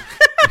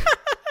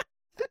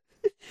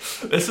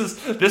 This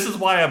is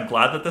why I'm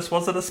glad that this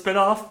wasn't a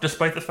spin-off,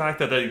 despite the fact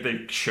that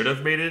they should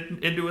have made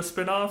it into a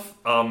spin-off.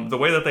 The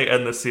way that they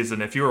end this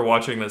season, if you were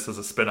watching this as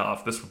a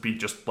spin-off, this would be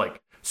just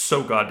like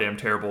so goddamn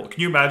terrible. Can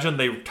you imagine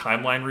they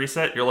timeline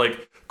reset? You're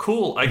like,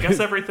 cool, I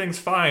guess everything's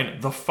fine.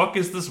 The fuck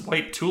is this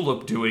white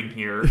tulip doing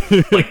here?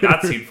 Like,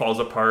 that scene falls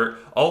apart.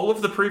 All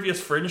of the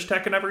previous Fringe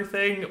tech and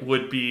everything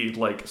would be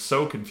like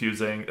so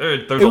confusing.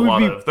 There'd be a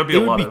lot of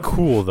It would be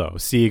cool though,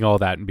 seeing all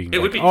that and being like,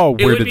 it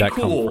where would did be that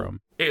cool. come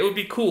from? It would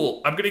be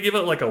cool. I'm gonna give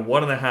it like a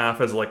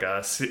 1.5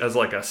 as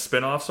like a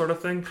spin-off sort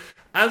of thing.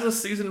 As a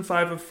season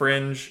 5 of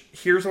Fringe,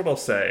 here's what I'll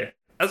say.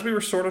 As we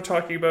were sort of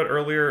talking about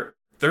earlier,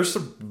 there's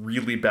some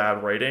really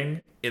bad writing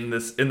in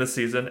this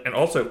season and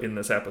also in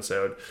this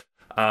episode,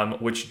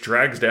 which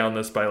drags down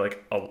this episode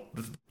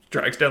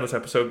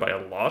by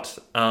a lot.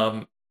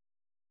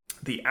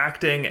 The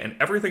acting and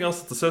everything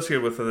else that's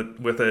associated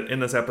with it in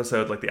this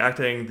episode, like the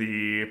acting,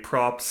 the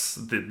props,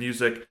 the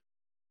music,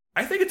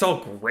 I think it's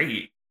all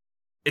great.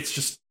 It's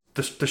just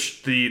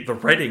the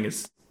writing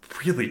is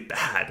really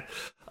bad.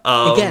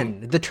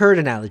 Again, the turd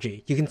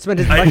analogy. You can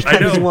spend as much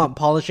time as you want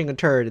polishing a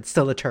turd; it's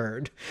still a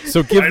turd.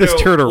 So give this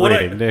turd a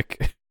rating,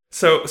 Nick.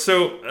 So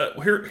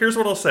here's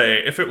what I'll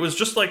say. If it was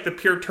just like the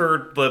pure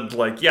turd,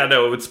 like, yeah,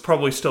 no, it would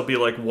probably still be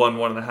like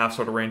 1.5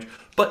 sort of range.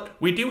 But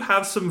we do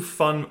have some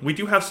fun. We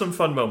do have some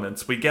fun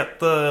moments. We get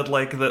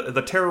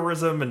the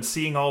terrorism and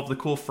seeing all of the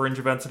cool Fringe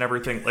events and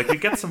everything. Like, we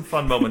get some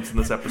fun moments in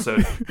this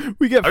episode.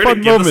 We get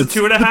fun moments.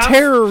 2.5. The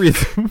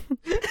terrorism.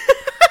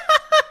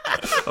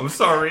 I'm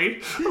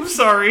sorry.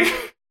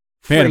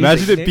 Man,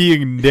 imagine it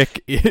being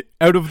Nick.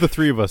 Out of the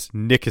three of us,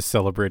 Nick is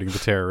celebrating the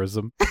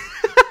terrorism.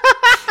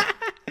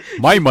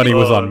 My money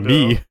was on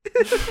me.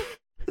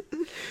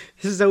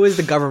 This is always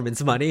the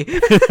government's money.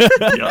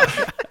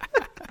 Yeah.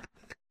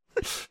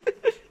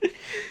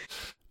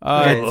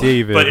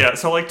 David. But yeah,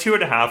 so like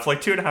 2.5,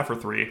 like 2.5 or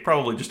 3,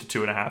 probably just a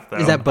 2.5 though.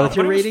 Is that both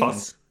your but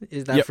ratings?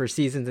 Is that for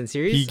seasons and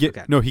series?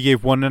 No, he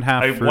gave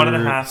 1.5 for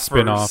 1.5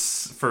 spin-off.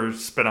 for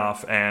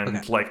spin-off,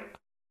 and like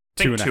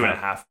I think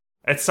 2.5.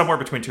 It's somewhere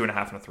between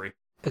 2.5 and a 3.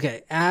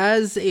 Okay,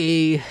 as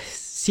a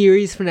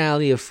series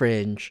finale of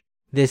Fringe,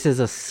 this is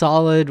a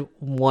solid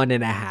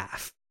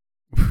 1.5.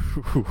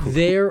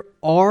 There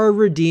are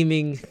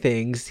redeeming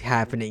things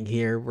happening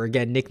here. Where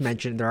again, Nick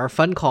mentioned there are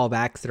fun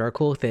callbacks, there are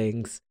cool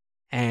things,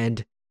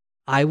 and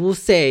I will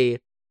say,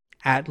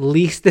 at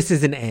least this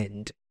is an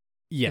end.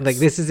 Yes. Like,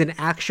 this is an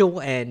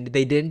actual end.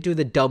 They didn't do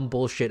the dumb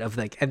bullshit of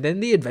like, and then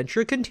the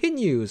adventure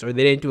continues, or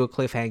they didn't do a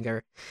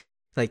cliffhanger.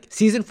 Like,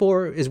 season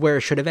 4 is where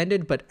it should have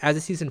ended, but as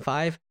a season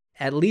 5,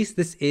 at least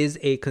this is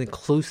a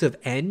conclusive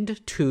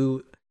end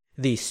to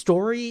the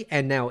story,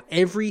 and now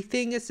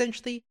everything,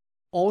 essentially,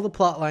 all the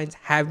plot lines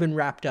have been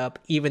wrapped up,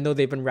 even though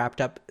they've been wrapped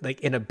up,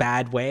 like, in a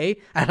bad way.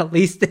 At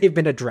least they've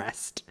been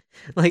addressed.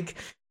 Like,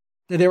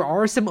 there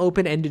are some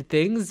open-ended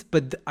things,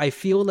 but I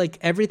feel like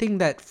everything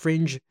that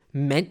Fringe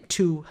meant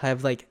to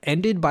have, like,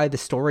 ended by the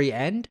story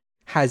end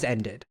has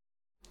ended.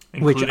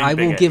 Including which I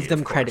will give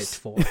them credit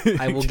for.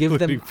 I will give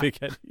them...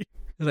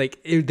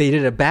 Like, they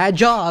did a bad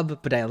job,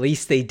 but at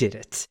least they did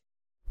it.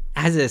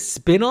 As a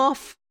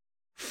spin-off,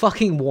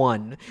 fucking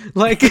 1.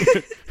 Like,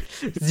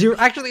 0,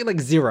 actually, like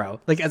 0,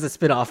 like, as a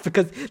spin-off,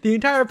 because the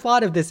entire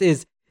plot of this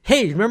is,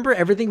 hey, remember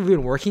everything we've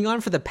been working on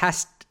for the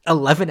past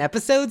 11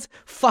 episodes?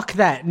 Fuck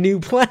that, new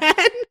plan?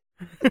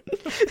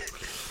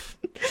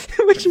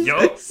 Which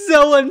is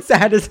so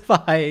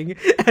unsatisfying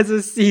as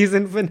a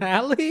season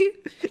finale.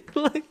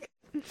 Like,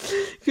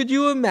 could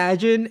you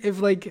imagine if,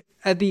 like,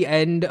 at the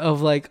end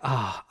of, like,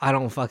 I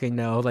don't fucking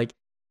know, like,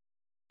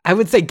 I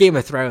would say Game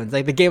of Thrones,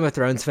 like the Game of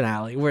Thrones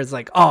finale, where it's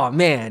like, oh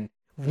man,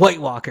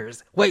 White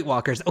Walkers,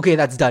 okay,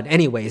 that's done.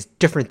 Anyways,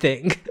 different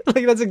thing.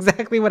 Like, that's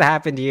exactly what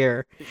happened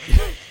here.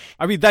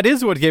 I mean, that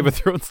is what Game of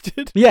Thrones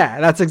did.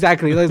 Yeah, that's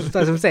what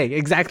I'm saying.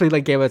 Exactly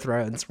like Game of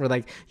Thrones, where,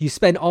 like, you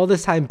spend all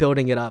this time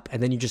building it up,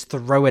 and then you just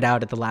throw it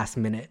out at the last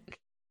minute.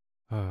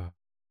 All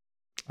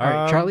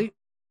right,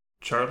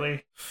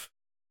 Charlie?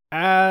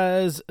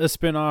 As a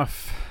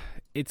spinoff,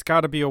 it's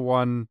got to be a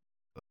 1.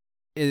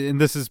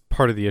 And this is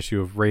part of the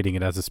issue of rating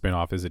it as a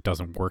spinoff, is it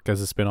doesn't work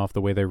as a spinoff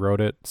the way they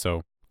wrote it.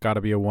 So, got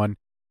to be a 1.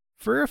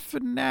 For a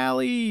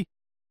finale,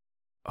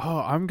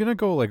 I'm going to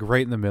go, like,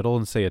 right in the middle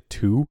and say a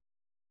 2.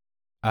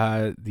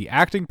 The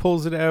acting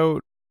pulls it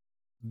out.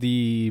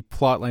 The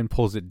plotline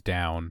pulls it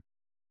down.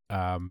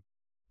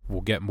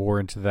 We'll get more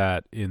into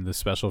that in the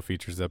special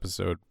features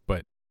episode,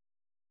 but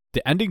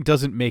the ending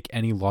doesn't make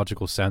any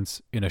logical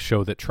sense in a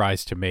show that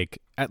tries to make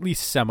at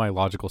least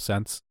semi-logical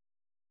sense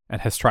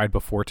and has tried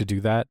before to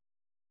do that.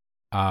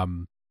 I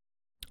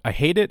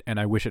hate it, and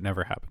I wish it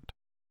never happened.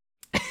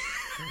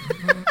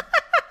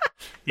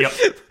 Yep.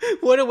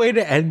 What a way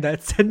to end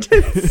that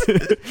sentence.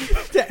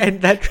 To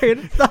end that train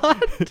of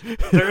thought.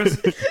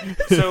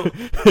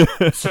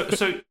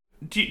 So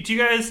do you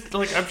guys,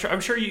 like, I'm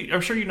sure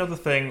you know the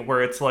thing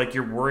where it's like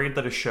you're worried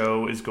that a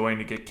show is going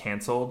to get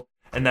canceled,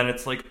 and then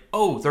it's like,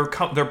 oh,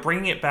 they're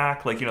bringing it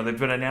back, like, you know, they've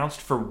been announced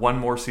for one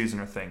more season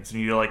or things,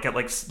 and you like get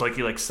you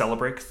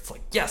celebrate, 'cause it's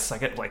like, yes, I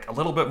get like a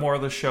little bit more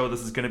of the show, this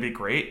is going to be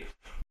great.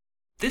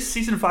 This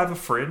season 5 of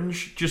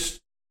Fringe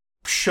just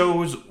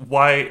shows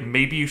why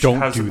maybe you should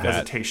have some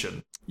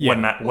hesitation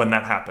when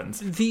that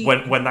happens.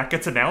 When that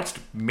gets announced,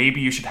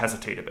 maybe you should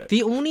hesitate a bit.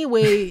 The only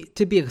way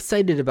to be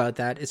excited about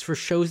that is for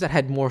shows that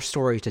had more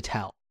story to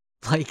tell.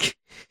 Like,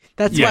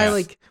 that's why,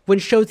 like, when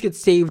shows get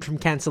saved from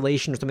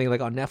cancellation or something,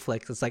 like on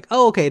Netflix, it's like,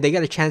 oh, okay, they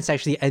got a chance to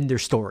actually end their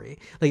story.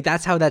 Like,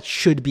 that's how that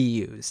should be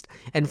used.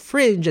 And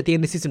Fringe, at the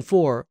end of season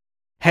 4,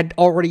 had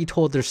already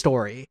told their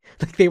story.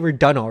 Like, they were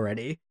done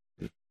already.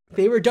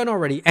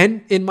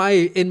 And in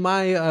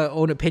my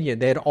own opinion,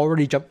 they had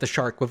already jumped the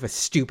shark with a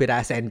stupid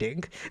ass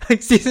ending.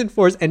 Like, season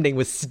 4's ending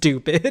was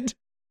stupid.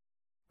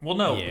 Well,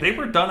 no, Yeah. they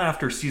were done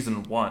after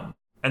season 1,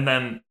 and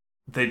then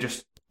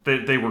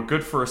they were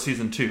good for a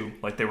season 2.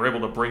 Like, they were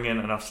able to bring in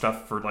enough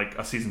stuff for, like,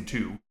 a season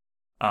 2.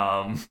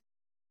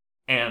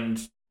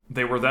 And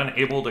they were then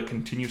able to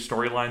continue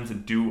storylines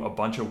and do a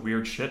bunch of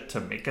weird shit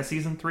to make a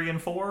season 3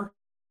 and 4.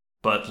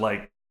 But,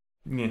 like,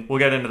 we'll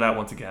get into that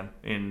once again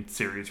in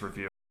series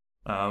review.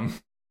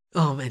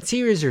 Oh man,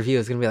 series review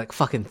is gonna be like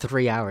fucking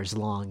 3 hours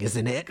long,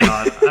 isn't it?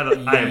 God,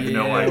 I have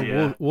no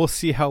idea. We'll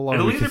see how long.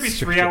 It'll we either can be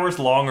stretch 3 it. hours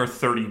long or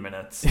 30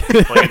 minutes. Like,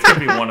 it's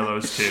gonna be one of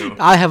those two.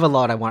 I have a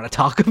lot I want to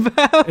talk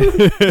about.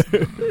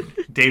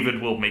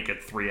 David will make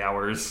it 3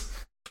 hours.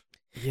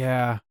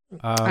 Yeah.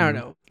 I don't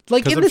know.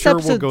 Like in I'm this sure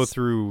episode, we'll go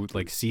through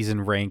like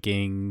season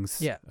rankings,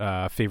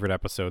 favorite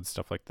episodes,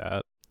 stuff like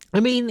that. I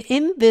mean,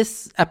 in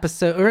this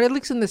episode, or at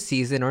least in the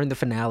season or in the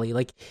finale,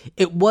 like,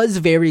 it was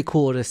very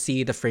cool to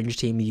see the Fringe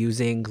team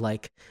using,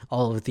 like,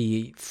 all of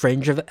the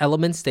Fringe of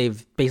elements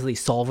they've basically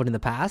solved in the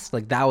past.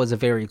 Like, that was a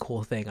very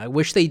cool thing. I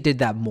wish they did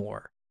that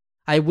more.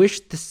 I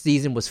wish this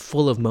season was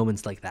full of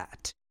moments like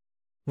that.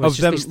 Where it's Of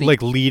just them, basically-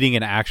 like, leading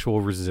an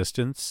actual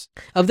resistance.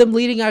 of them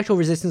leading actual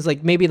resistance,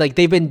 like, maybe, like,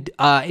 they've been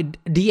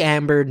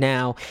de-ambered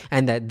now,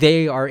 and that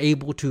they are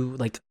able to,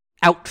 like,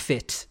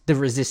 outfit the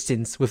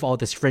resistance with all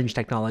this Fringe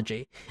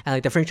technology, and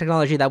like the Fringe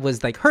technology that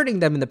was like hurting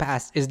them in the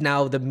past is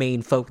now the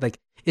main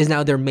is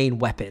now their main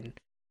weapon,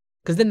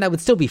 because then that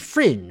would still be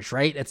Fringe,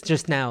 right? It's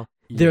just now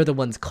they're the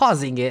ones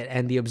causing it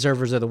and the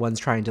observers are the ones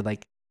trying to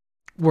like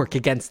work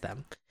against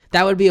them.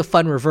 That would be a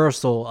fun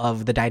reversal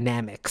of the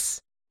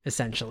dynamics,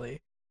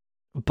 essentially.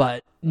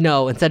 But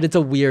no, instead it's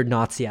a weird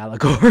Nazi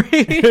allegory.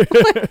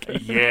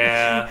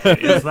 Yeah,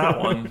 it is that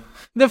one.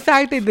 The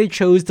fact that they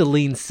chose to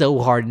lean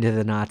so hard into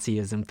the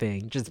Nazism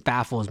thing just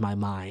baffles my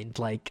mind.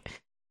 Like,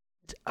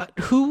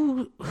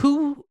 who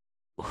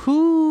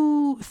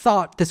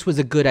thought this was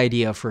a good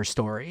idea for a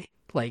story?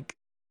 Like,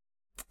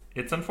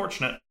 It's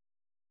unfortunate.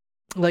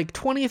 like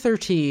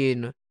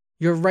 2013,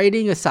 you're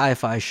writing a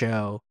sci-fi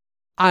show.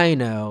 I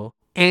know,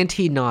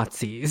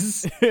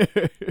 anti-Nazis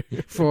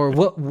for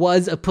what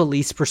was a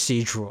police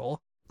procedural.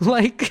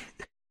 Like,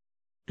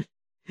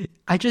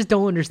 I just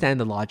don't understand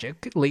the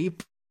logic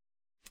leap.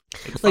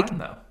 It's Like, fine,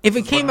 though. If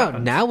This it is what came out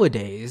happens.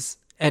 nowadays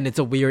and it's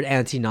a weird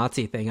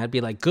anti-Nazi thing, I'd be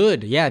like,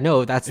 good. Yeah,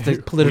 no, that's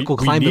the political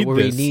we climate need where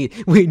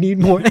this. we need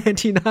more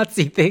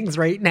anti-Nazi things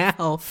right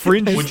now.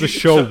 Fringe Would is the you-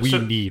 show so- we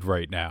so- need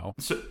right now.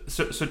 So,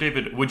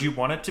 David, would you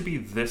want it to be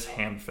this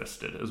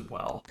ham-fisted as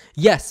well?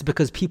 Yes,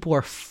 because people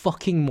are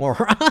fucking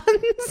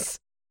morons.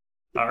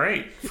 All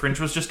right, Fringe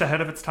was just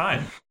ahead of its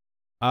time.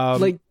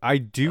 Like- I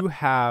do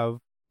have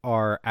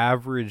our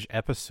average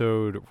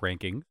episode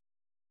ranking.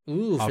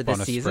 Ooh, for Up this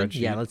on a season?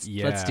 Yeah, spreadsheet. let's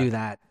Yeah. do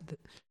that.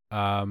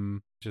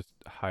 Just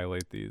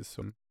highlight these.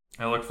 So,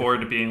 I look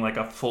forward to being like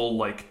a full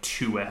like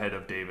 2 ahead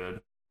of David.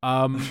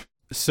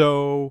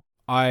 so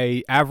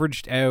I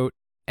averaged out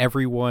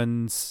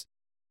everyone's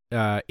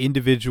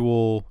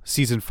individual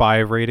season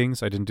 5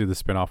 ratings. I didn't do the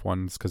spin-off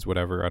ones because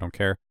whatever, I don't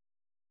care.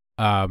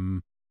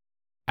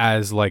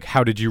 As like,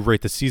 how did you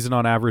rate the season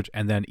on average,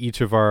 and then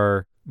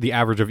the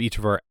average of each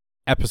of our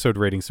episode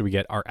ratings, so we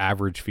get our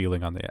average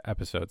feeling on the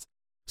episodes.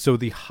 So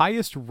the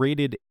highest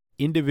rated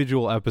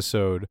individual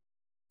episode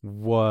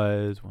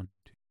was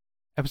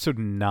episode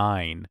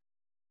 9,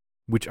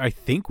 which I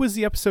think was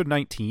the episode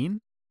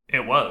 19.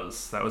 That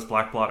was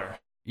Black Blotter.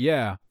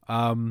 Yeah.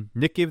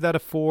 Nick gave that a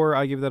 4.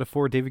 I gave that a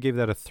 4. David gave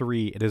that a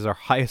 3. It is our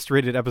highest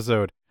rated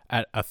episode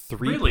at a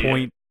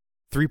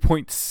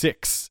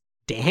 3.6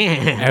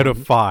 Damn. out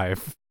of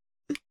 5.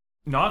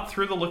 Not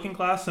Through the Looking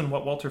Glass and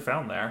What Walter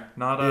Found There.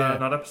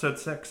 Not episode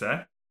 6,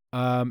 eh?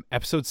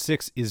 Episode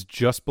 6 is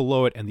just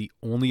below it, and the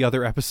only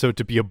other episode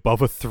to be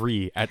above a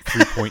 3 at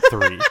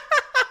 3.3.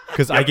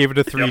 Because I gave it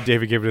a 3, Yep.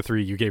 David gave it a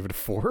 3, you gave it a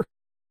 4. Okay,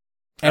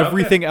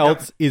 Everything yep.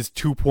 else is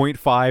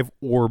 2.5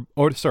 or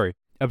sorry,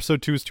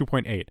 episode 2 is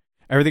 2.8.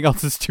 Everything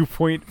else is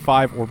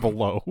 2.5 or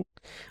below.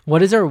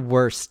 What is our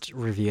worst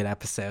reviewed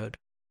episode?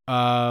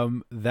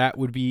 That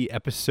would be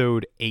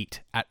episode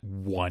 8 at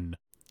 1.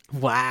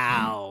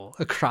 Wow.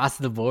 Across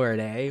the board,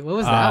 eh? What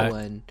was that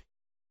one?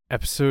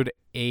 Episode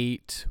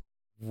 8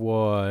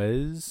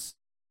 was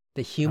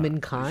The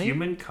Humankind?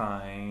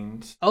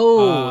 Humankind.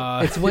 Oh,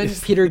 it's when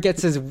it's- Peter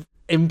gets his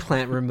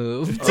implant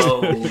removed.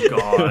 Oh,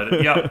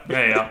 God. Yep.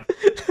 Yeah.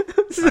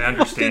 It's a I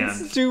understand.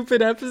 fucking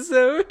stupid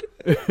episode.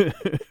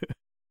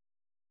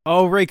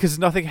 Oh, right, because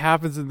nothing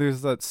happens and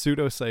there's that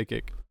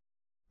pseudo-psychic.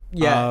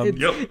 Yeah, it's,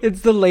 Yep.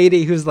 it's the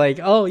lady who's like,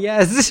 "Oh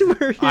yes,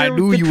 we're here." I with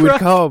knew the you would truck."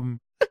 come.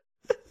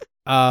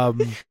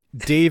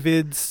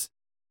 David's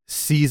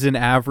season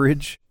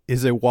average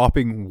is a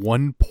whopping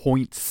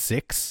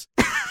 1.6.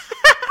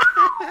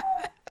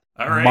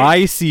 All right.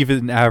 My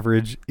season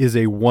average is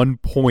a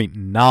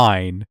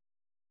 1.9.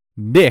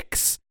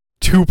 Nick's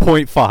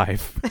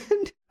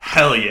 2.5.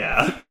 Hell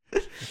yeah.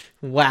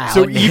 Wow.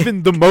 So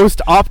even the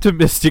most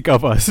optimistic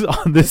of us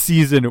on this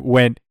season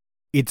went,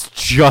 it's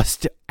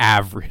just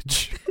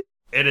average.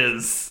 It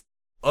is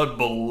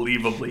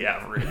unbelievably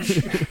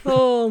average.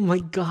 Oh my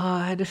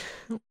god.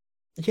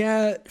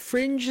 Yeah,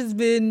 Fringe has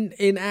been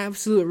an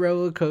absolute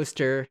roller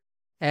coaster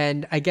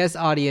And I guess,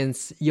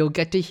 audience, you'll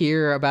get to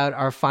hear about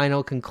our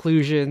final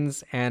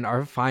conclusions and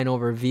our final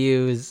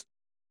reviews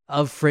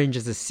of Fringe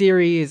as a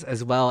series,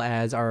 as well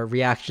as our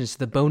reactions to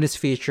the bonus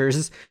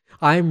features.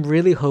 I'm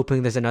really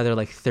hoping there's another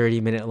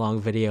 30-minute long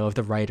video of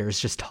the writers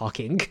just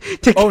talking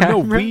to camera. No,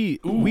 we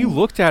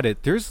looked at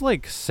it. There's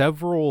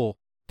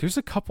there's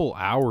a couple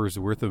hours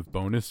worth of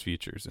bonus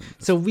features in this.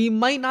 So we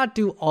might not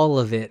do all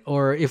of it,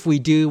 or if we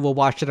do, we'll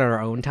watch it on our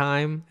own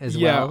time as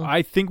well. Yeah,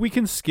 I think we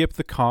can skip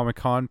the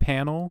Comic-Con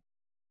panel.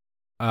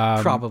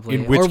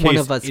 Probably. Or one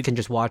of us can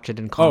just watch it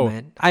and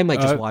comment. I might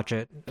just watch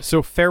it.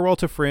 So Farewell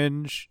to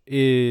Fringe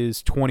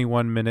is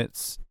 21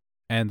 minutes,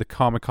 and the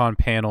Comic-Con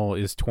panel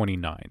is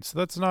 29. So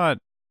that's not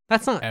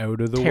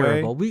out of the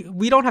terrible. way.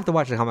 We don't have to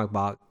watch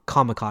the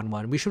Comic-Con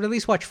one. We should at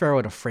least watch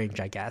Farewell to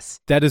Fringe, I guess.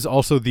 That is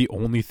also the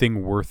only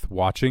thing worth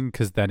watching,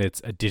 because then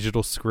it's a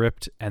digital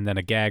script, and then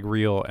a gag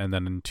reel, and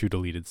then 2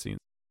 deleted scenes.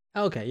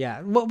 Okay,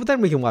 yeah. Well, but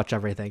then we can watch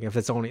everything if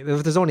there's only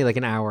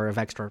an hour of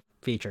extra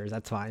features.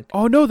 That's fine.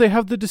 Oh no, they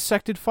have the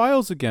dissected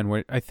files again.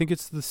 Where I think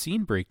it's the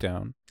scene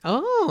breakdown.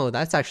 Oh,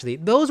 those were actually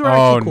cool.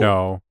 Oh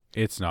no,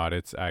 it's not.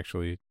 It's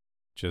actually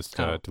just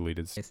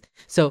deleted.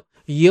 So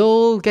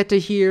you'll get to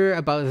hear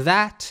about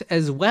that,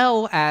 as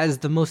well as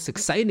the most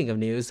exciting of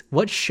news.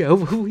 What show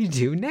will we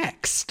do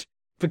next?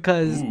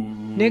 Because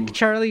Nick,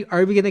 Charlie,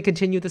 are we going to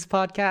continue this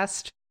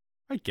podcast?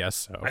 I guess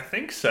so. I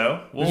think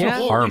so.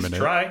 We'll harm in it.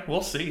 Try.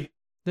 We'll see.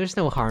 There's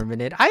no harm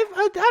in it. I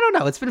don't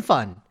know. It's been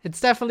fun.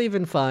 It's definitely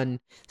been fun,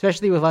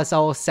 especially with us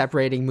all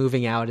separating,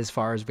 moving out as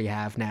far as we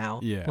have now.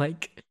 Yeah.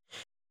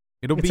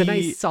 It's a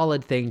nice,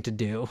 solid thing to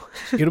do.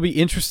 It'll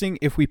be interesting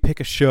if we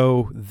pick a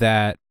show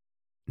that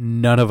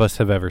none of us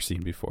have ever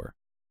seen before.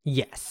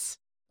 Yes.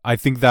 I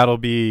think that'll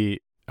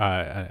be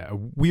a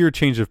weird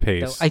change of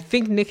pace. So I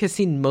think Nick has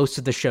seen most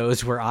of the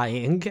shows we're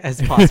eyeing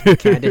as possible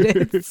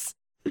candidates.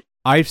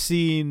 I've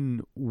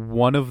seen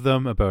one of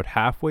them about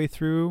halfway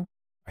through.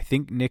 I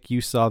think, Nick,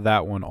 you saw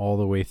that one all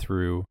the way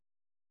through.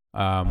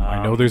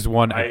 I know there's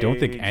one I don't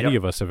think any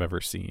of us have ever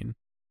seen.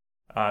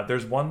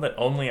 There's one that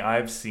only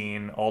I've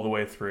seen all the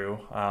way through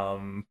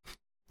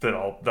that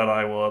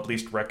I will at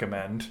least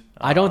recommend.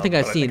 I don't think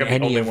I've seen any of them.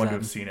 I'm the only one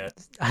who's seen it.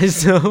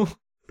 So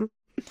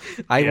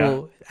I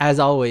will, as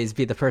always,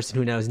 be the person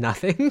who knows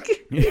nothing.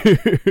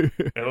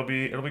 It'll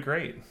be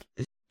great.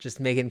 Just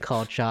making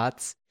call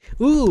shots.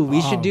 Ooh,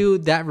 we should do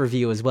that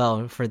review as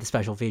well for the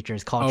special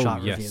features, call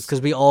shot reviews, because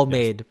we all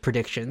made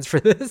predictions for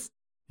this.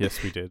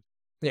 Yes, we did.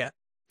 Yeah.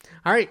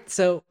 All right.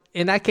 So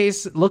in that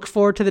case, look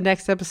forward to the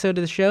next episode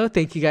of the show.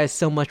 Thank you guys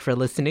so much for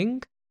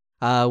listening.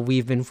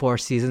 We've been 4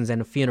 seasons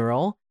and a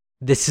funeral.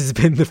 This has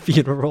been the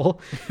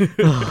funeral.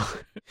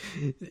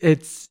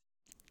 It's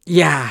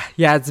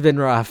been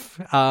rough.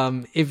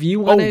 If you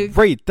want to... Oh,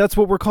 right. That's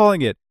what we're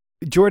calling it.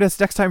 Join us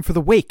next time for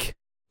the wake.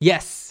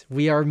 Yes,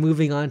 we are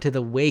moving on to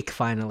the wake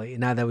finally.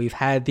 Now that we've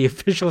had the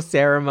official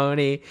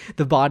ceremony,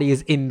 the body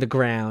is in the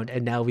ground,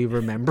 and now we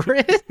remember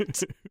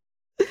it.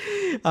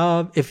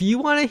 If you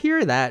want to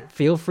hear that,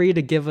 feel free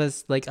to give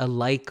us a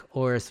like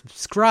or a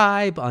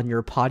subscribe on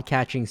your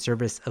podcatching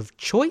service of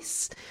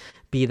choice,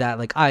 be that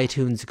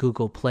iTunes,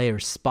 Google Play, or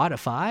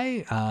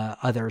Spotify.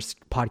 Other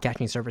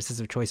podcatching services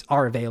of choice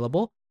are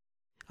available.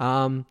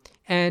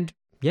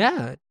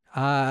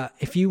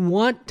 If you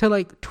want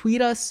to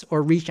tweet us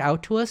or reach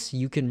out to us,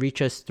 you can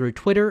reach us through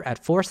Twitter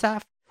at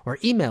Forsaf or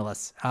email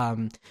us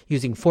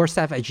using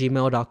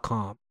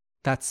forsaf@gmail.com.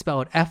 That's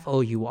spelled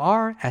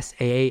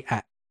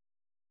FOURSAAF.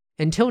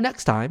 Until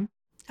next time,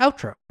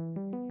 outro.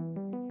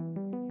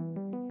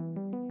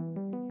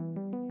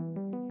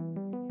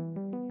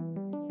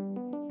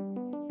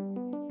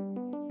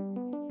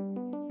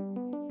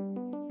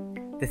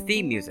 The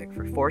theme music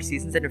for 4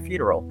 Seasons and a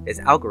Funeral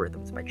is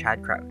Algorithms by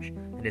Chad Crouch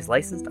and is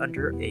licensed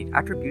under a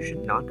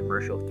Attribution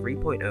Non-Commercial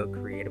 3.0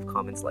 Creative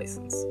Commons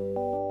license.